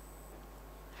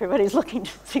 Everybody's looking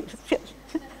to see this.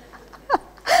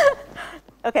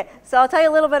 Okay, so I'll tell you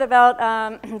a little bit about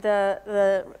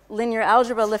the linear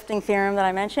algebra lifting theorem that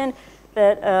I mentioned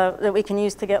that we can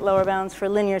use to get lower bounds for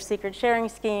linear secret sharing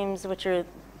schemes, which are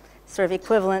sort of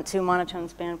equivalent to monotone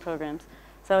span programs.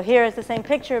 So here is the same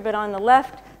picture, but on the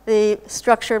left, the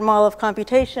structured model of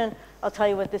computation, I'll tell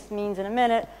you what this means in a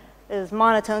minute, is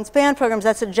monotone span programs.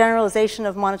 That's a generalization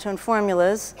of monotone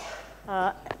formulas.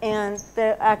 And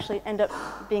they actually end up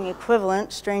being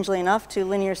equivalent, strangely enough, to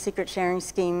linear secret sharing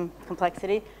scheme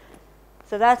complexity.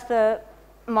 So that's the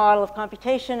model of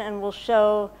computation, and we'll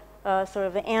show sort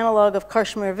of the analog of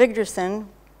Karshmir-Ridgerson,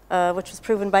 which was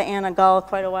proven by Anna Gall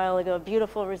quite a while ago, a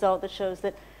beautiful result that shows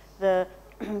that the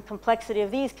complexity of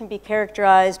these can be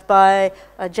characterized by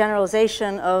a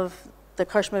generalization of the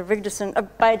Karshmir-Ridgerson,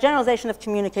 by a generalization of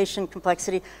communication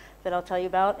complexity that I'll tell you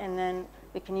about, and then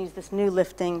we can use this new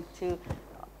lifting to,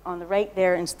 on the right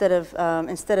there, instead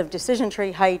of decision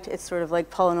tree height, it's sort of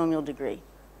like polynomial degree.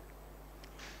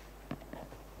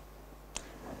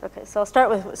 Okay, so I'll start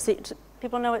with,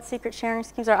 people know what secret sharing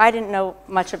schemes are? I didn't know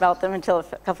much about them until a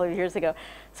couple of years ago.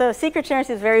 So secret sharing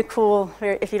is very cool.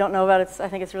 If you don't know about it, I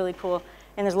think it's really cool.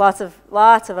 And there's lots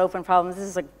of open problems. This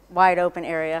is a wide open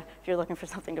area if you're looking for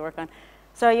something to work on.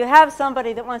 So you have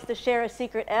somebody that wants to share a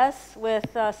secret S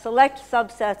with select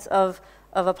subsets of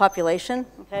a population.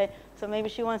 Okay, so maybe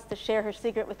she wants to share her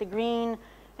secret with the green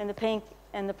and the pink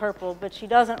and the purple, but she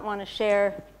doesn't want to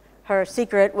share her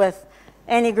secret with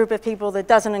any group of people that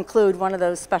doesn't include one of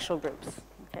those special groups.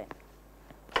 Okay.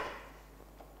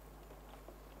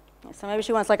 So maybe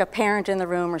she wants like a parent in the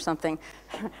room or something,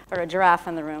 or a giraffe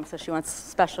in the room, so she wants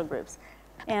special groups.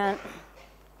 And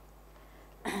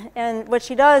what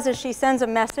she does is she sends a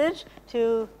message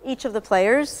to each of the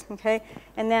players, okay?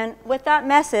 And then with that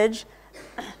message,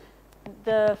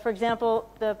 for example,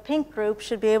 the pink group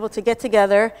should be able to get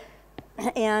together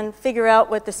and figure out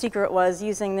what the secret was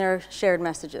using their shared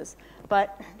messages.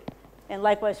 And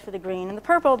likewise for the green and the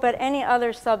purple, but any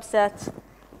other subset,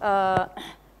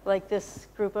 like this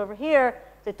group over here,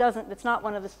 that's not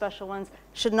one of the special ones,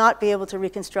 should not be able to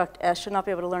reconstruct S, should not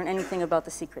be able to learn anything about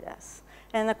the secret S.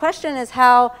 And the question is,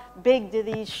 how big do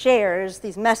these shares,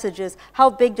 these messages, how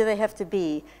big do they have to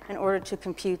be in order to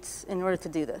compute, in order to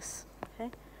do this? Okay?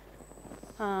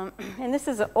 And this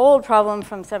is an old problem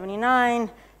from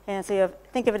 '79. And so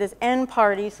think of it as n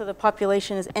parties, so the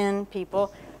population is n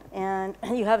people. And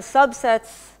you have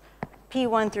subsets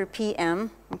P1 through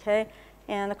PM, okay?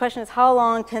 And the question is, how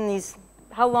long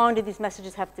do these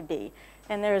messages have to be?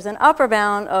 And there's an upper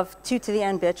bound of 2 to the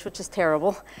n bits, which is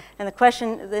terrible. And the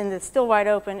question, then that's still wide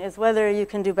open, is whether you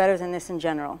can do better than this in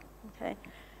general, okay?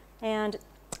 And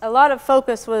a lot of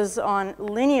focus was on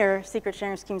linear secret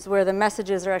sharing schemes where the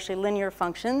messages are actually linear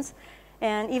functions.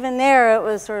 And even there, it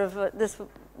was sort of,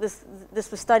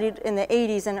 this was studied in the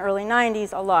 80s and early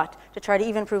 90s a lot to try to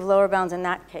even prove lower bounds in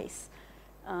that case.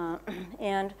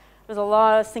 And there's a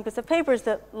lot of sequence of papers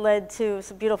that led to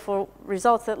some beautiful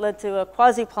results that led to a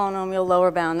quasi-polynomial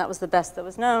lower bound. That was the best that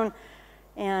was known.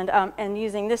 And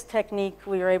using this technique,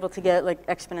 we were able to get like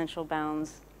exponential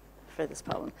bounds for this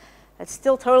problem. It's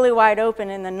still totally wide open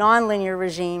in the nonlinear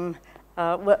regime,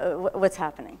 what's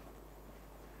happening.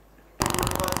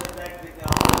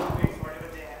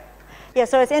 Yeah,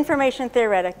 so it's information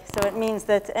theoretic. So it means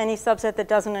that any subset that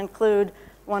doesn't include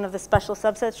one of the special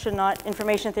subsets should not,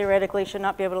 information theoretically, should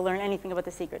not be able to learn anything about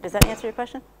the secret. Does that answer your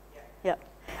question? Yeah.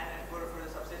 And for the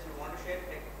subsets you want to share,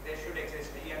 they should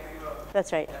exist. You have to give a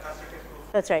That's right. constructive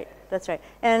proof. That's right. That's right.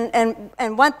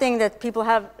 And one thing that people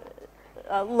have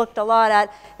looked a lot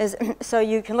at is, so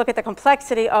you can look at the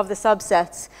complexity of the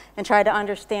subsets and try to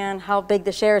understand how big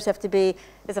the shares have to be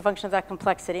as a function of that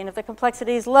complexity. And if the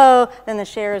complexity is low, then the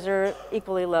shares are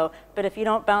equally low. But if you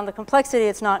don't bound the complexity,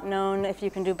 it's not known if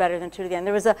you can do better than 2 to the n.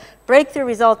 There was a breakthrough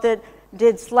result that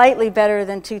did slightly better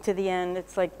than 2 to the n.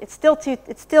 It's like, it's still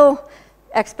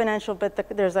exponential, but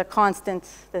there's a constant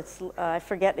that's, I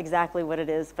forget exactly what it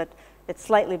is, but it's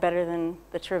slightly better than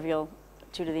the trivial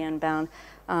 2 to the n bound.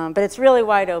 But it's really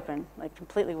wide open, like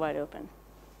completely wide open.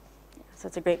 So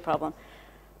it's a great problem.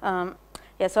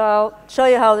 Yeah, so I'll show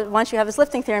you how once you have this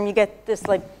lifting theorem, you get this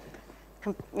like,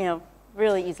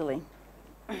 really easily.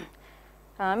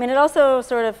 And it also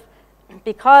sort of,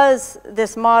 because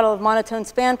this model of monotone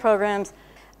span programs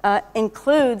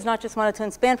includes not just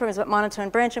monotone span programs, but monotone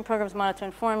branching programs,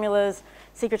 monotone formulas,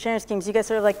 secret sharing schemes, you get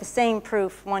sort of like the same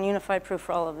proof, one unified proof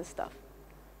for all of this stuff.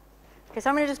 Okay, so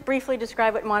I'm going to just briefly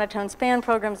describe what monotone span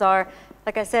programs are.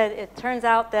 Like I said, it turns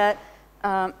out that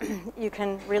you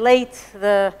can relate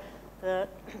the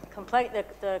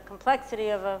complexity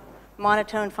of a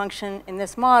monotone function in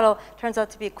this model turns out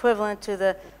to be equivalent to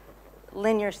the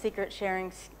linear secret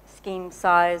sharing scheme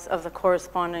size of the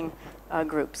corresponding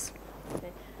groups.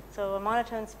 Okay. So a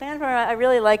monotone span program, I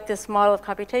really like this model of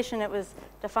computation. It was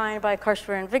defined by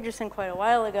Karshver and Vigdorsen quite a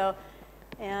while ago.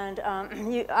 And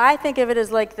I think of it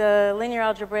as like the linear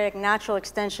algebraic natural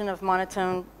extension of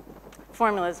monotone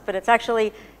formulas, but it's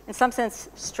actually, in some sense,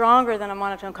 stronger than a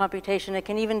monotone computation. It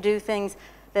can even do things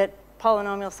that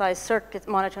polynomial-sized circuits,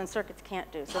 monotone circuits can't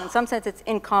do. So in some sense, it's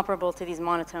incomparable to these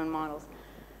monotone models.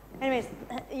 Anyways,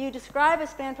 you describe a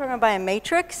span program by a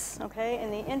matrix, okay?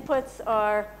 And the inputs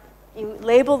are, you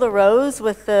label the rows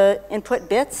with the input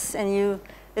bits, and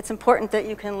it's important that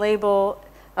you can label,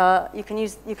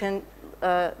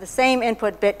 the same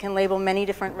input bit can label many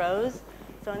different rows.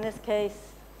 So in this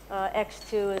case,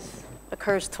 x2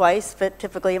 occurs twice, but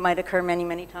typically it might occur many,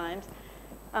 many times.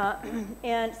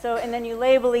 And then you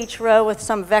label each row with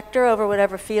some vector over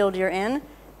whatever field you're in.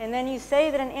 And then you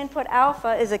say that an input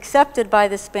alpha is accepted by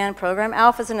this span program.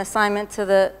 Alpha is an assignment to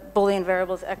the Boolean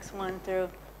variables x1 through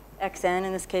xn,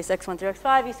 in this case x1 through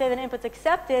x5. You say that input's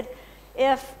accepted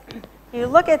if you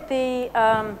look at the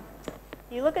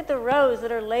rows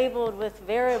that are labeled with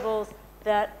variables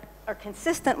that are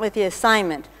consistent with the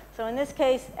assignment. So in this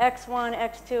case, x1,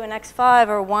 x2, and x5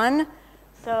 are 1.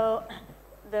 So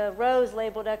the rows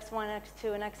labeled x1,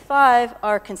 x2, and x5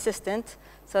 are consistent.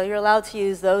 So you're allowed to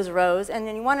use those rows. And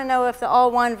then you want to know if the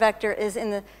all1 vector is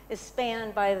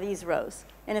spanned by these rows.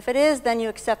 And if it is, then you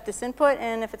accept this input.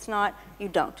 And if it's not, you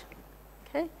don't.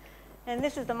 Okay? And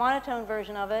this is the monotone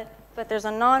version of it. But there's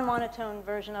a non-monotone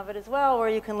version of it as well, where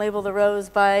you can label the rows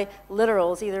by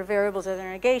literals, either variables or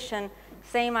their negation.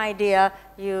 Same idea.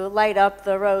 You light up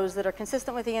the rows that are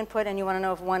consistent with the input, and you want to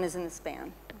know if one is in the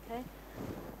span. Okay?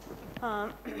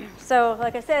 So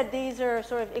like I said, these are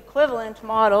sort of equivalent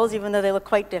models, even though they look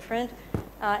quite different.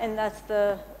 And that's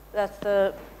the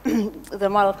the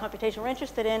model of computation we're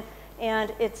interested in.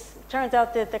 And it turns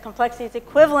out that the complexity is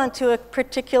equivalent to a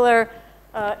particular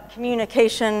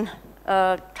communication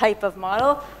type of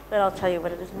model that I'll tell you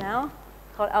what it is now,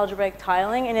 called algebraic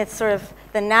tiling. And it's sort of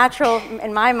the natural,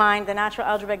 in my mind, the natural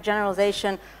algebraic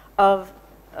generalization of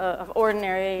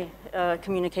ordinary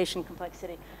communication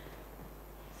complexity.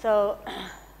 So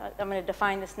I'm going to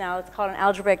define this now. It's called an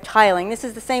algebraic tiling. This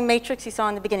is the same matrix you saw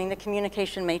in the beginning, the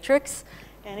communication matrix.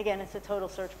 And again, it's a total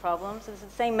search problem. So this is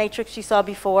the same matrix you saw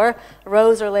before.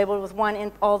 Rows are labeled with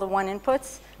all the 1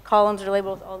 inputs. Columns are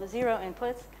labeled with all the 0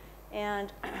 inputs.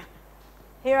 And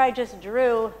here I just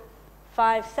drew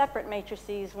 5 separate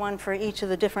matrices, one for each of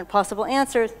the different possible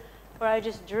answers, where I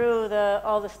just drew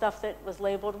all the stuff that was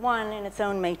labeled 1 in its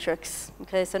own matrix.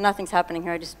 Okay, so nothing's happening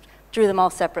here. I just drew them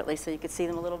all separately so you could see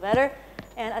them a little better.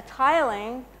 And a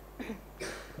tiling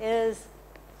is,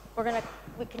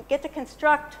 we can get to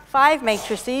construct 5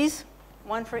 matrices,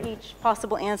 one for each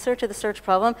possible answer to the search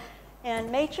problem.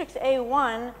 And matrix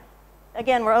A1,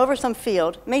 again, we're over some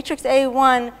field. Matrix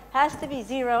A1 has to be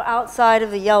 0 outside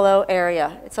of the yellow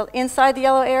area. It's inside the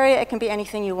yellow area, it can be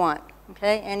anything you want,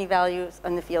 okay? Any values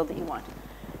in the field that you want.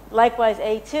 Likewise,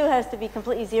 A2 has to be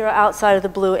completely 0 outside of the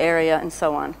blue area, and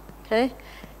so on, okay?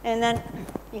 And then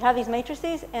you have these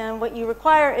matrices, and what you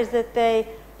require is that they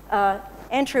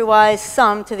entry-wise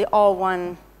sum to the all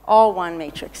one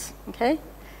matrix, okay?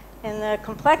 And the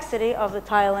complexity of the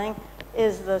tiling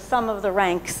is the sum of the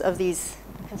ranks of these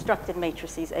constructed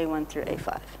matrices A1 through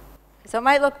A5. So it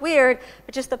might look weird,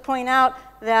 but just to point out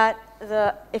that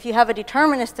if you have a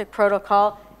deterministic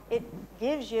protocol, it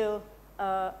gives you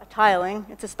a tiling.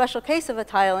 It's a special case of a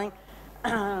tiling.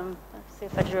 Let's see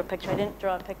if I drew a picture. I didn't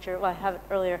draw a picture. Well, I have it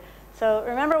earlier. So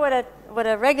remember what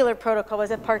a regular protocol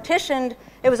was. It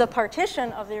was a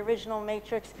partition of the original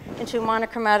matrix into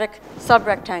monochromatic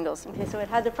subrectangles. Okay, so it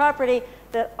had the property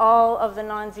that all of the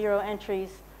non-zero entries,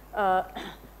 for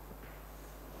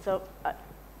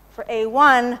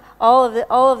A1, all of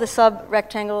the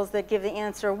subrectangles that give the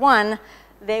answer 1,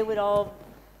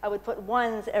 I would put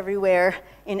 1s everywhere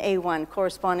in A1,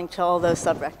 corresponding to all those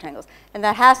subrectangles. And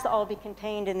that has to all be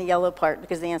contained in the yellow part,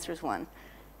 because the answer is 1.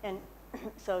 And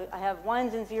so I have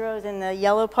 1s and 0s in the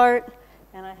yellow part,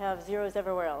 and I have 0s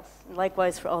everywhere else. And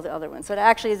likewise for all the other ones. So it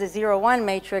actually is a 0-1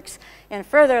 matrix. And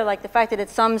further, like the fact that it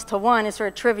sums to 1 is sort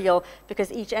of trivial,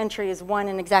 because each entry is 1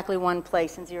 in exactly one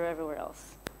place and 0 everywhere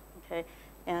else. Okay?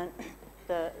 And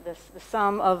the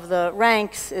sum of the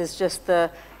ranks is just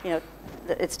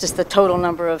it's just the total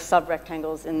number of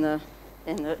subrectangles in the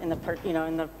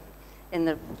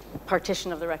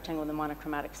partition of the rectangle in the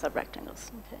monochromatic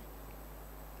subrectangles. Okay.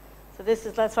 So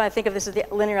that's why I think of this as the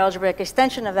linear algebraic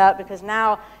extension of that, because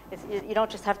now you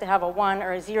don't just have to have a 1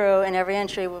 or a 0 in every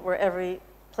entry where every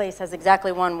place has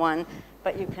exactly 1, 1,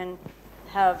 but you can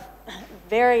have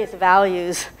various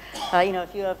values.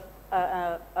 If you have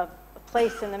a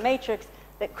place in the matrix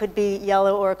that could be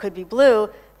yellow or it could be blue,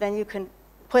 then you can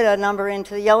put a number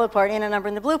into the yellow part and a number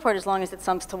in the blue part as long as it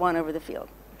sums to 1 over the field.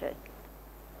 Okay.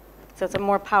 So it's a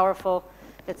more powerful,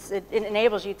 it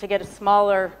enables you to get a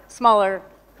smaller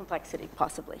complexity,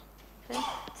 possibly. Okay?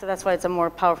 So that's why it's a more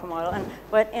powerful model. And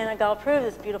what Anna Gall proved,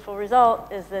 this beautiful result,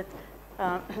 is that,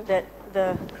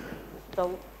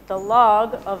 the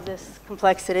log of this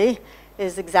complexity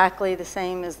is exactly the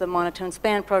same as the monotone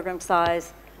span program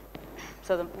size.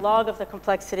 So the log of the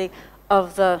complexity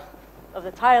of the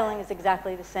tiling is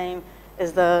exactly the same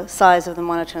as the size of the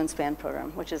monotone span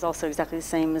program, which is also exactly the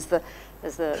same as the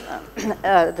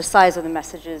size of the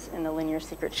messages in the linear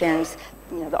secret sharing,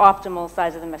 the optimal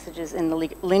size of the messages in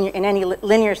any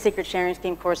linear secret sharing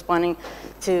scheme corresponding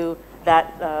to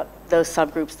those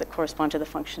subgroups that correspond to the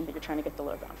function that you're trying to get the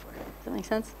lower bound for. Does that make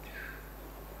sense?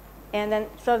 And then,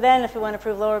 if we want to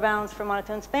prove lower bounds for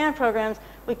monotone span programs,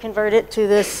 we convert it to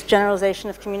this generalization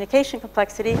of communication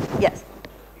complexity. Yes?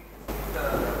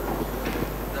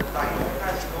 The tiling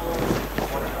has no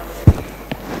monotone.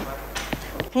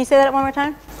 Can you say that one more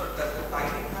time? So does the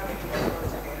tiling have any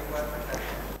monotone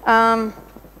requirement?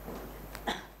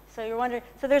 So you're wondering,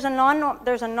 so there's a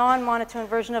non-monotone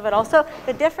version of it also.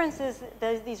 The difference is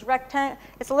these rectangles.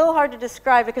 It's a little hard to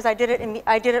describe because I did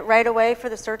it right away for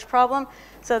the search problem.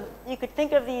 So you could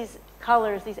think of these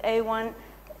colors, these A1,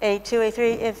 A2,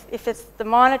 A3. If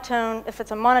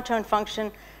it's a monotone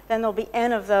function, then there'll be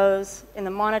n of those in the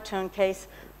monotone case.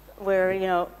 where, you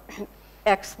know,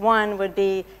 x1 would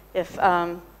be if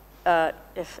so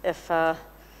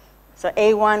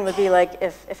A1 would be like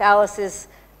if Alice's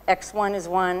x1 is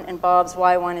 1 and Bob's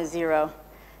y1 is 0.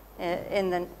 In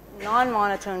the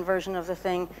non-monotone version of the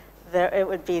thing, it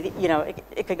would be, you know,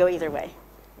 it could go either way.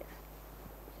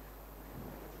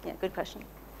 Yeah, good question.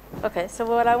 Okay, so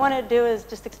what I want to do is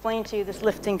just explain to you this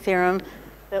lifting theorem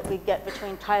that we get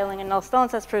between tiling and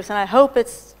null-Stone's proofs, and I hope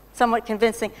it's somewhat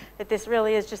convincing that this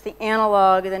really is just the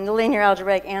analog, the linear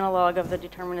algebraic analog of the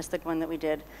deterministic one that we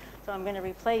did. So I'm going to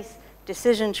replace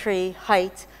decision tree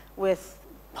height with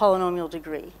polynomial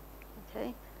degree.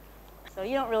 Okay? So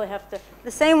you don't really have to,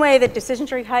 the same way that decision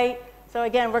tree height, so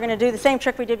again, we're going to do the same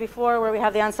trick we did before where we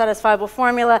have the unsatisfiable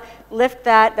formula, lift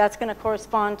that, that's going to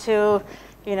correspond to,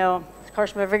 you know,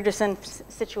 Karshma-Vigderson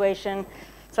situation.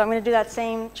 So I'm going to do that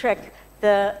same trick.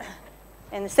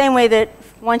 In the same way that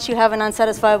once you have an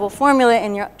unsatisfiable formula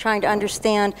and you're trying to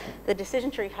understand the decision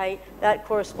tree height, that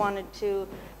corresponded to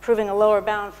proving a lower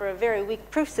bound for a very weak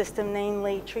proof system,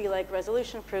 namely tree-like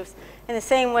resolution proofs. In the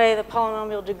same way, the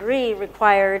polynomial degree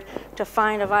required to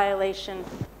find a violation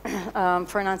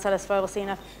for an unsatisfiable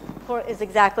CNF is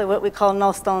exactly what we call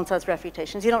null-Stone's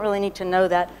refutations. You don't really need to know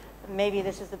that. Maybe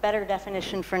this is the better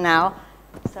definition for now.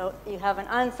 So you have an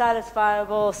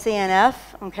unsatisfiable CNF,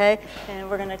 okay, and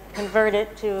we're going to convert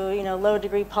it to, you know,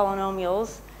 low-degree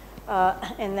polynomials,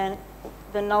 and then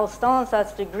the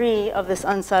null-Stone's degree of this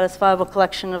unsatisfiable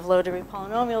collection of low-degree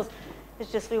polynomials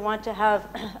is just we want to have,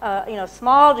 you know,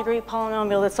 small-degree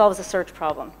polynomial that solves a search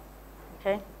problem,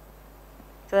 okay?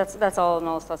 So that's all a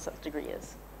null-Stone's degree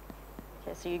is.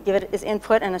 Okay, so you give it as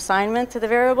input and assignment to the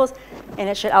variables, and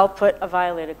it should output a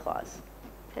violated clause,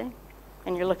 okay?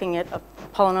 And you're looking at a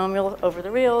polynomial over the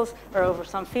reals or over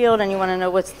some field, and you want to know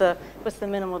what's the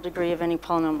minimal degree of any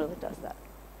polynomial that does that.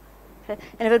 Okay?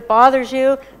 And if it bothers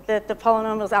you that the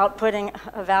polynomial is outputting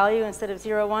a value instead of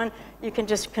 0, 1, you can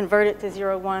just convert it to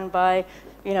 0, 1 by,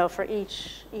 you know, for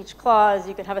each clause,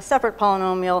 you can have a separate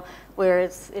polynomial where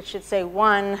it should say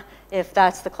 1 if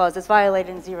that's the clause that's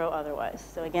violated and 0 otherwise.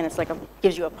 So again, it's like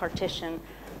gives you a partition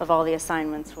of all the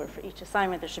assignments where for each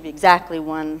assignment there should be exactly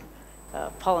one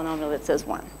polynomial that says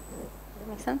 1. Does that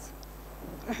make sense?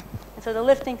 And so the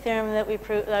lifting theorem that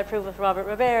I proved with Robert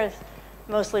Robert is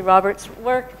mostly Robert's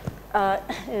work,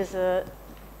 is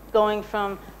going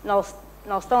from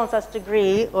null-Stone's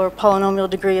degree or polynomial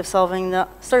degree of solving the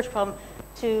search problem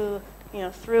to, you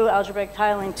know, through algebraic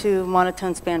tiling to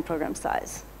monotone span program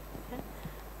size. Okay?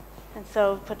 And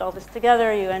so put all this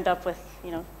together, you end up with,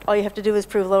 you know, all you have to do is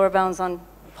prove lower bounds on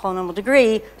polynomial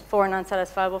degree for an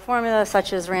unsatisfiable formula,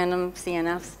 such as random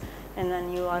CNFs, and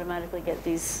then you automatically get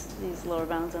these lower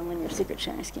bounds on linear secret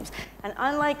sharing schemes. And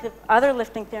unlike the other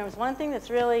lifting theorems, one thing that's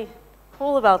really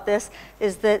cool about this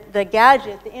is that the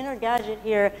gadget, the inner gadget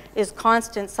here, is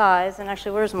constant size. And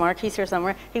actually, where's Mark? He's here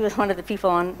somewhere. He was one of the people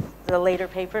on the later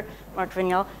paper, Mark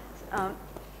Vignal.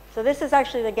 So this is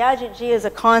actually, the gadget G is a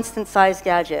constant size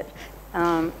gadget,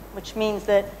 which means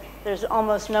that there's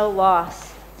almost no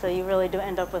loss. So you really do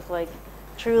end up with like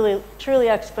truly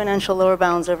exponential lower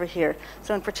bounds over here.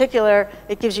 So in particular,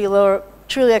 it gives you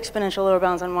truly exponential lower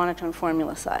bounds on monotone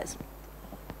formula size.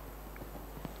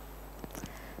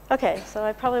 Okay, so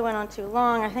I probably went on too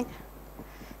long. I think,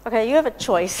 okay, you have a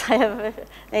choice. I have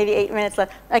maybe 8 minutes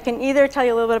left. I can either tell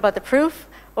you a little bit about the proof,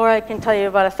 or I can tell you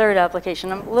about a third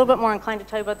application. I'm a little bit more inclined to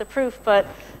tell you about the proof, but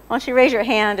why don't you raise your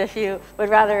hand if you would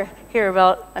rather hear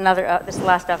about another, this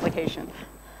last application.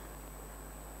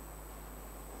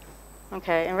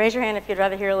 Okay, and raise your hand if you'd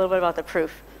rather hear a little bit about the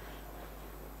proof.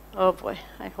 Oh boy,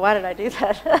 why did I do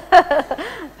that?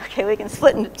 Okay, we can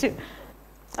split into two.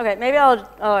 Okay, maybe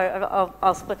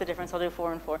I'll split the difference. I'll do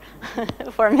 4 and 4.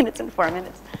 4 minutes and 4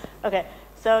 minutes. Okay,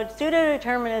 so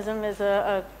pseudo-determinism is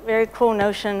a very cool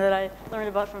notion that I learned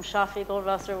about from Shafi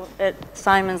Goldwasser at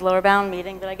Simon's lower bound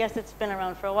meeting, but I guess it's been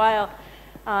around for a while.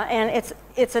 And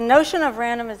it's a notion of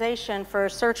randomization for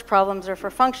search problems or for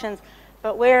functions,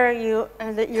 but where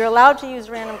you're allowed to use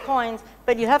random coins,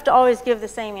 but you have to always give the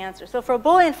same answer. So for a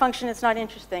Boolean function, it's not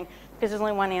interesting because there's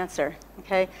only one answer,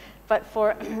 okay? But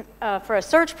for a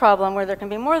search problem where there can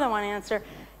be more than one answer,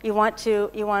 you want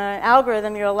an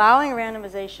algorithm, you're allowing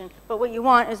randomization, but what you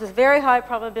want is this very high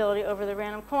probability over the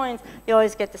random coins, you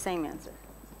always get the same answer,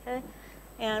 okay?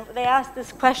 And they asked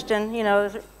this question, you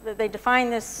know, they define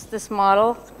this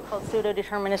model called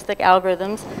pseudo-deterministic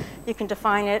algorithms. You can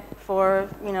define it for,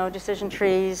 you know, decision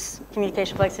trees,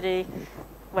 communication complexity,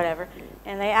 whatever.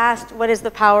 And they asked, what is the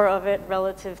power of it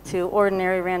relative to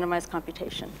ordinary randomized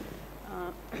computation?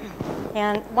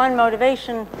 And one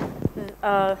motivation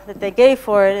that they gave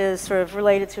for it is sort of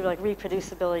related to like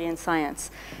reproducibility in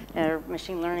science. or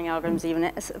machine learning algorithms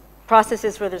even,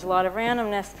 processes where there's a lot of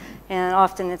randomness, and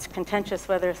often it's contentious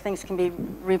whether things can be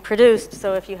reproduced.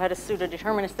 So if you had a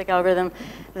pseudo-deterministic algorithm,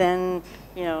 then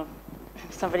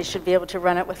somebody should be able to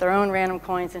run it with their own random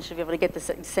coins and should be able to get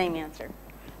the same answer.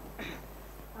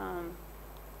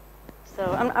 So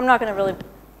I'm not going to really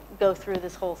go through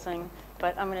this whole thing,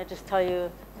 but I'm going to just tell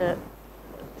you a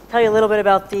little bit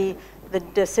about the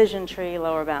decision tree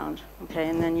lower bound, okay?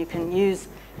 And then you can use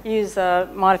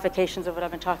modifications of what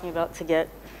I've been talking about to get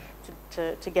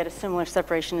a similar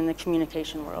separation in the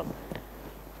communication world.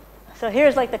 So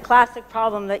here's like the classic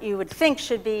problem that you would think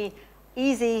should be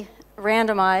easy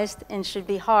randomized and should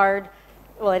be hard.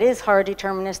 Well, it is hard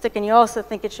deterministic, and you also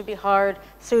think it should be hard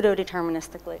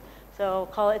pseudo-deterministically. So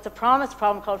it's a promise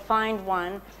problem called find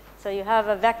one. So you have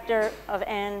a vector of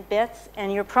n bits,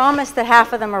 and you're promised that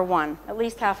half of them are 1. At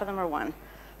least half of them are 1.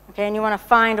 Okay, and you want to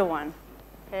find a 1.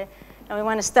 Okay, and we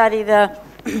want to study the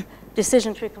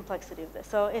decision tree complexity of this.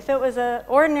 So if it was an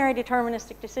ordinary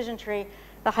deterministic decision tree,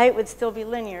 the height would still be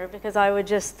linear because I would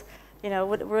just,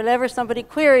 whenever somebody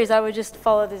queries, I would just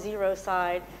follow the 0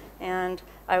 side, and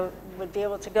I would be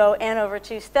able to go n over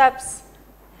 2 steps,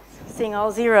 seeing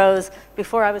all zeros,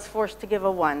 before I was forced to give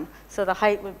a 1. So the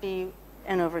height would be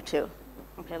n over 2,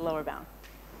 okay, lower bound.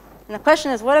 And the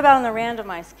question is, what about in the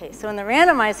randomized case? So in the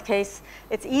randomized case,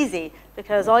 it's easy,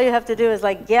 because all you have to do is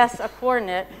guess a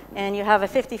coordinate, and you have a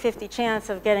 50-50 chance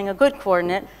of getting a good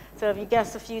coordinate. So if you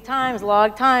guess a few times,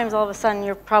 log times, all of a sudden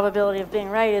your probability of being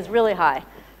right is really high.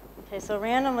 Okay, so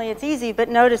randomly it's easy, but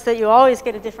notice that you always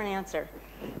get a different answer.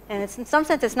 And in some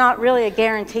sense, it's not really a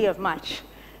guarantee of much.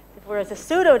 Whereas a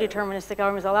pseudo-deterministic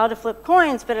algorithm is allowed to flip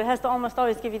coins, but it has to almost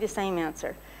always give you the same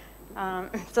answer.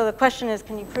 So the question is,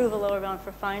 can you prove a lower bound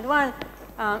for find one?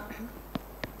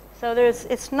 So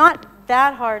it's not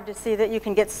that hard to see that you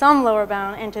can get some lower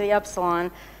bound into the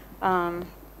epsilon.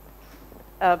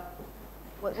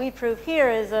 What we prove here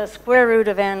is a square root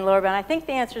of n lower bound. I think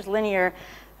the answer is linear.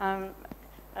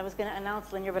 I was going to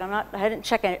announce linear, but I hadn't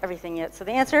checked everything yet. So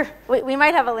the answer, we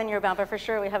might have a linear bound, but for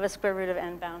sure we have a square root of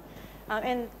n bound.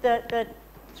 And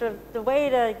the way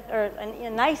to, or a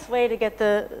nice way to get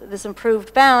this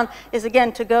improved bound is,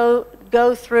 again, to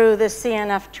go through this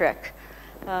CNF trick.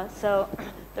 So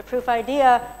the proof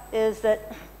idea is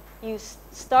that you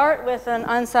start with an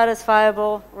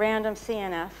unsatisfiable random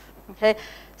CNF, okay?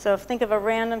 So think of a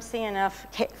random CNF,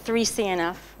 3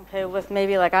 CNF, okay, with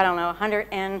maybe I don't know,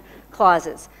 100n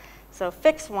clauses. So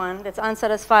fix one that's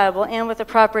unsatisfiable, and with a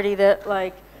property that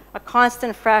a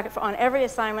constant fraction, on every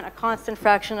assignment, a constant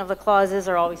fraction of the clauses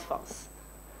are always false.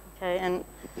 Okay, and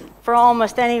for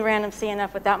almost any random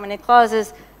CNF with that many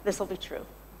clauses, this will be true.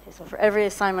 Okay, so for every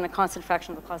assignment, a constant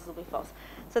fraction of the clauses will be false.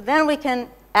 So then we can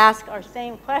ask our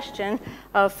same question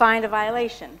of find a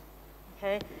violation.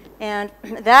 Okay, and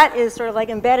that is sort of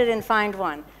embedded in find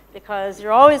one, because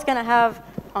you're always going to have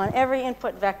on every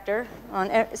input vector,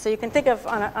 so you can think of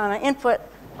on an input,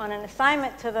 on an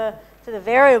assignment to the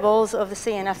variables of the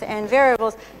CNF, the n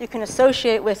variables, you can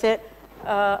associate with it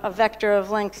a vector of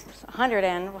length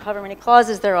 100n, however many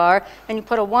clauses there are, and you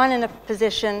put a 1 in a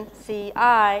position ci,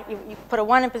 you put a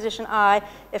 1 in position I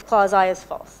if clause I is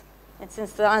false. And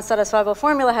since the unsatisfiable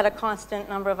formula had a constant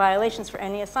number of violations for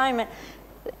any assignment,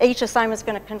 each assignment is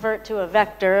going to convert to a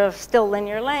vector of still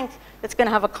linear length that's going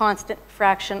to have a constant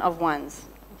fraction of 1s.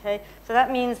 Okay? So that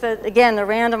means that, again, the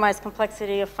randomized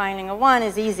complexity of finding a 1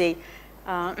 is easy.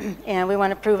 And we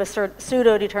want to prove a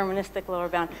pseudo-deterministic lower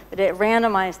bound, that a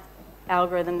randomized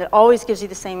algorithm that always gives you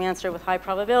the same answer with high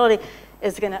probability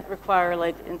is going to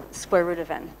require square root of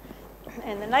n.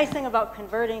 And the nice thing about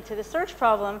converting to the search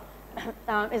problem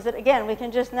is that, again, we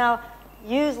can just now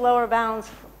use lower bounds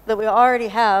that we already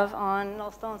have on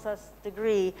null-Stone's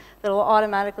degree that will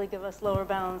automatically give us lower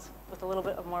bounds with a little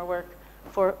bit of more work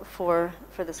for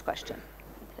this question.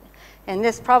 And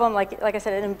this problem, like I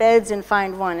said, it embeds in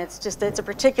find one. It's a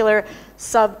particular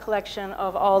sub-collection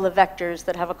of all the vectors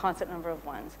that have a constant number of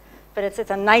 1s. But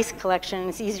it's a nice collection.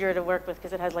 It's easier to work with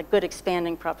because it has good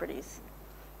expanding properties.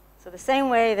 So the same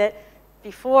way that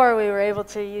before we were able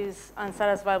to use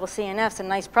unsatisfiable CNFs and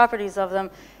nice properties of them,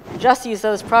 and just use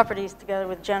those properties together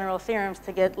with general theorems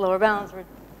to get lower bounds, we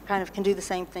kind of can do the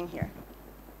same thing here.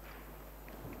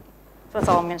 So that's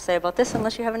all I'm going to say about this,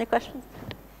 unless you have any questions.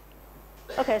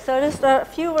 Okay, so just a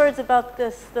few words about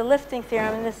the lifting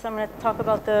theorem, and this I'm going to talk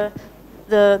about the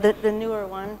newer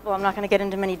one. Well, I'm not going to get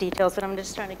into many details, but I'm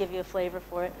just trying to give you a flavor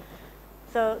for it.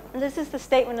 So this is the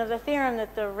statement of the theorem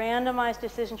that the randomized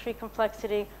decision tree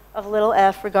complexity of little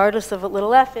f, regardless of what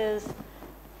little f is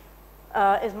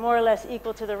more or less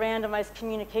equal to the randomized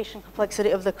communication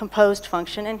complexity of the composed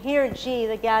function. And here G,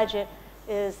 the gadget,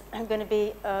 is going to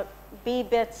be B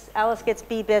bits. Alice gets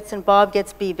B bits, and Bob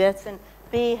gets B bits. And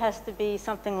B has to be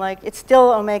something like, it's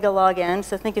still omega log n,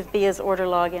 so think of B as order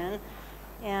log n.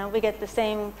 And we get the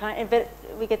same kind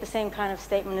of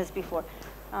statement as before.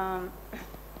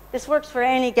 This works for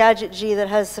any gadget G that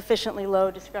has sufficiently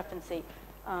low discrepancy.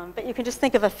 But you can just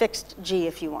think of a fixed G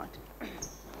if you want.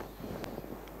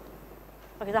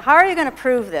 Okay, so how are you going to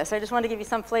prove this? I just want to give you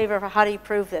some flavor for how do you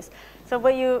prove this. So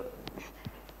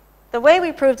the way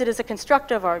we proved it is a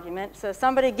constructive argument. So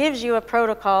somebody gives you a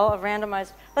protocol of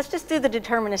randomized. Let's just do the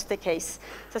deterministic case.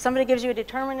 So somebody gives you a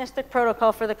deterministic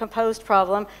protocol for the composed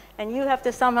problem, and you have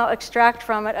to somehow extract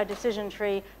from it a decision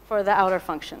tree for the outer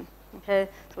function. Okay?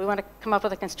 So we want to come up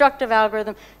with a constructive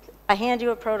algorithm. I hand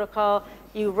you a protocol.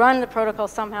 You run the protocol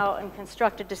somehow and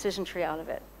construct a decision tree out of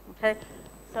it. Okay?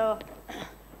 So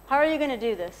how are you going to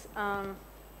do this?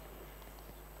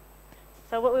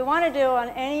 So what we want to do on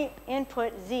any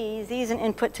input z is an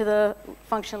input to the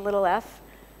function little f.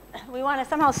 We want to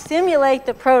somehow simulate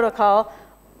the protocol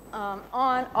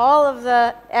on all of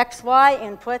the x, y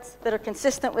inputs that are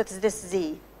consistent with this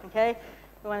z. Okay?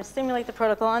 We want to simulate the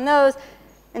protocol on those.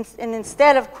 And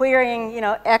instead of querying,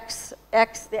 the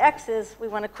x's, we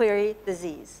want to query the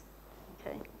z's.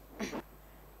 Okay?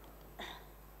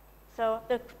 So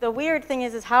the weird thing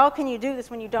is how can you do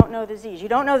this when you don't know the z's? You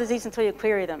don't know the z's until you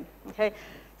query them. Okay?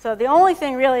 So the only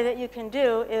thing really that you can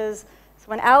do is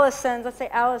when Alice sends, let's say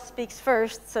Alice speaks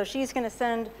first, so she's going to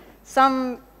send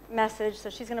some message. So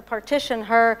she's going to partition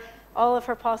all of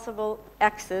her possible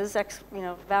x's,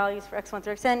 values for x1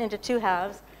 through xn into two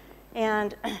halves,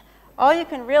 and all you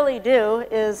can really do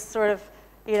is sort of,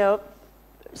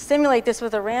 simulate this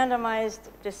with a randomized,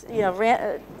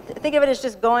 think of it as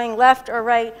just going left or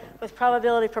right with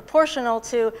probability proportional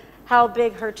to how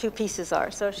big her two pieces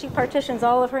are. So if she partitions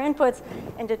all of her inputs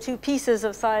into two pieces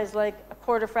of size like a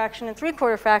quarter fraction and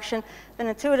 3/4 fraction, then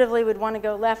intuitively we'd want to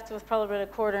go left with probability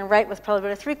of quarter and right with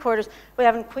probability of 3/4. We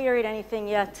haven't queried anything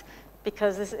yet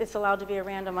because it's allowed to be a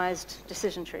randomized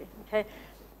decision tree. Okay?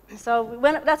 So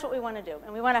that's what we want to do,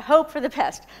 and we want to hope for the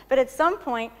best. But at some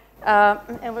point,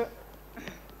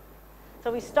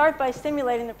 so we start by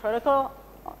simulating the protocol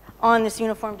on this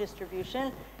uniform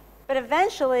distribution, but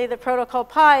eventually the protocol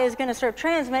pi is going to sort of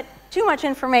transmit too much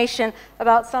information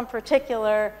about some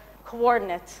particular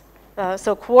coordinate,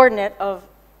 so coordinate of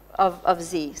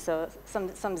z, so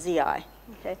some zi.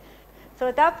 Okay, so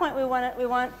at that point we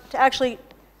want to actually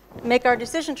make our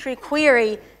decision tree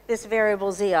query this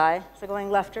variable zi, so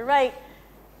going left or right.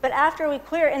 But after we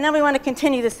query, and then we want to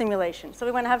continue the simulation. So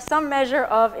we want to have some measure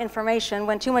of information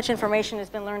when too much information has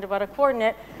been learned about a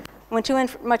coordinate. When too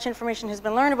much information has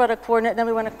been learned about a coordinate, then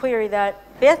we want to query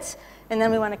that bit, and then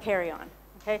we want to carry on.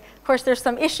 Okay? Of course, there's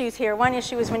some issues here. One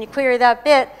issue is when you query that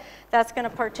bit, that's going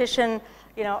to partition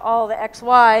all the x,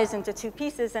 y's into two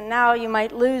pieces, and now you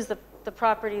might lose the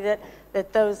property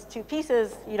that those two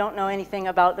pieces, you don't know anything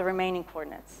about the remaining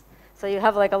coordinates. So you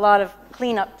have like a lot of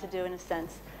cleanup to do in a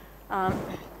sense.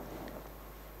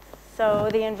 So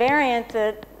the invariant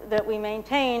that we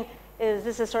maintain is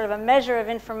this is sort of a measure of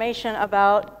information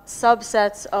about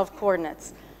subsets of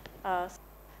coordinates. So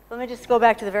let me just go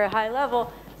back to the very high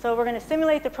level. So we're going to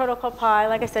simulate the protocol pi,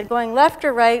 like I said, going left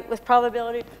or right with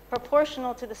probability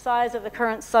proportional to the size of the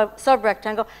current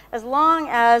subrectangle, as long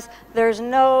as there's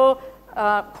no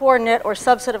coordinate or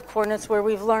subset of coordinates where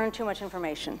we've learned too much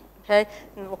information. Okay?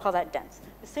 And we'll call that dense.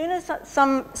 As soon as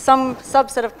some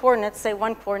subset of coordinates, say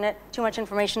one coordinate, too much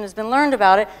information has been learned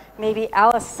about it, maybe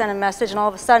Alice sent a message and all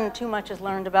of a sudden too much is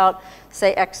learned about,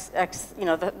 say,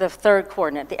 the third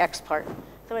coordinate, the x part.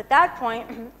 So at that point,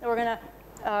 we're going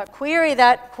to query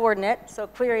that coordinate, so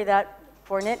query that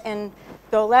coordinate and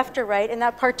go left or right, and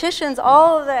that partitions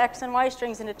all of the x and y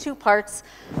strings into two parts,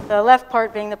 the left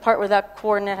part being the part where that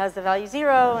coordinate has the value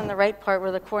 0, and the right part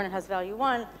where the coordinate has value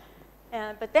 1.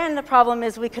 But then the problem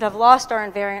is we could have lost our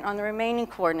invariant on the remaining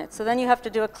coordinates. So then you have to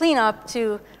do a cleanup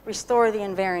to restore the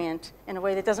invariant in a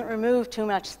way that doesn't remove too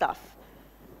much stuff.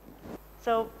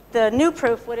 So the new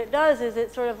proof, what it does is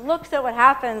it sort of looks at what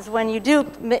happens when you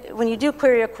do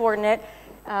query a coordinate,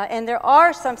 and there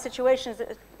are some situations,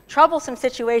 troublesome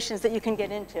situations that you can get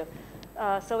into.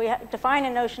 So we define a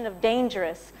notion of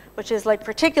dangerous, which is like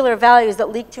particular values that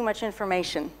leak too much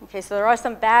information. Okay, so there are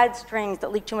some bad strings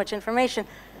that leak too much information.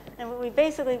 And what we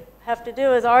basically have to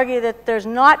do is argue that there's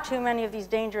not too many of these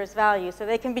dangerous values, so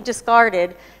they can be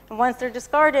discarded. And once they're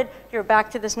discarded, you're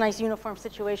back to this nice uniform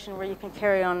situation where you can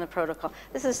carry on the protocol.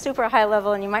 This is super high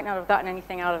level, and you might not have gotten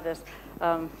anything out of this.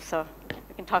 So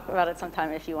we can talk about it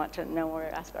sometime if you want to know more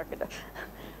Ask Architect.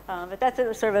 But that's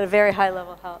sort of at a very high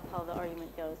level how the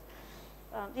argument goes.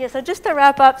 Yeah, so just to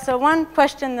wrap up, so one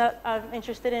question that I'm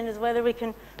interested in is whether we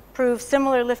can prove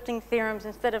similar lifting theorems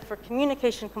instead of for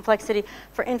communication complexity,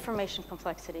 for information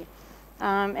complexity.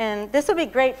 And this would be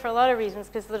great for a lot of reasons,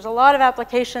 because there's a lot of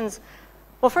applications.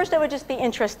 Well, first, it would just be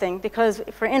interesting, because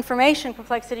for information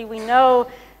complexity, we know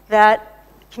that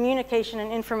communication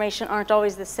and information aren't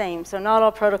always the same, so not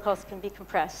all protocols can be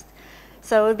compressed.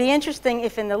 So it would be interesting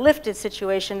if in the lifted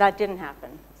situation that didn't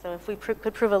happen. So if we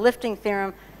could prove a lifting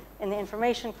theorem in the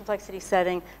information complexity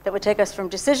setting that would take us from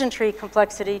decision tree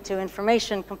complexity to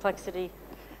information complexity,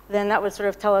 then that would sort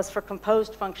of tell us for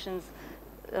composed functions,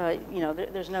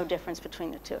 there's no difference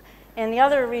between the two. And the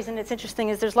other reason it's interesting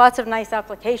is there's lots of nice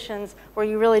applications where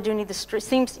you really do need you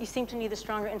seem to need the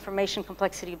stronger information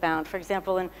complexity bound. For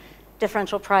example, in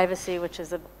differential privacy, which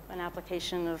is an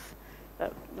application of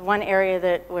one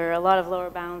area where a lot of lower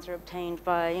bounds are obtained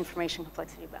by information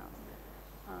complexity bounds.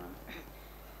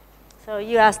 So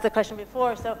you asked the question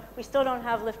before, so we still don't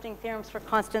have lifting theorems for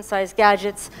constant size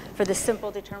gadgets for the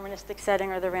simple deterministic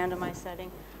setting or the randomized setting.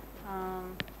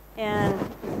 And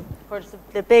of course,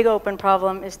 the big open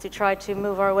problem is to try to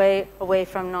move our way away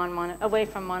from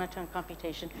monotone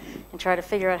computation and try to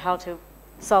figure out how to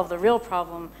solve the real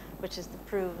problem, which is to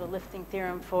prove the lifting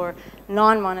theorem for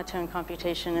non-monotone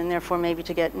computation, and therefore maybe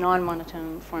to get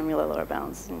non-monotone formula lower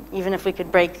bounds. And even if we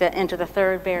could break that into the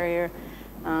third barrier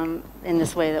in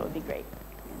this way, that would be great.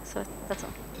 So that's all.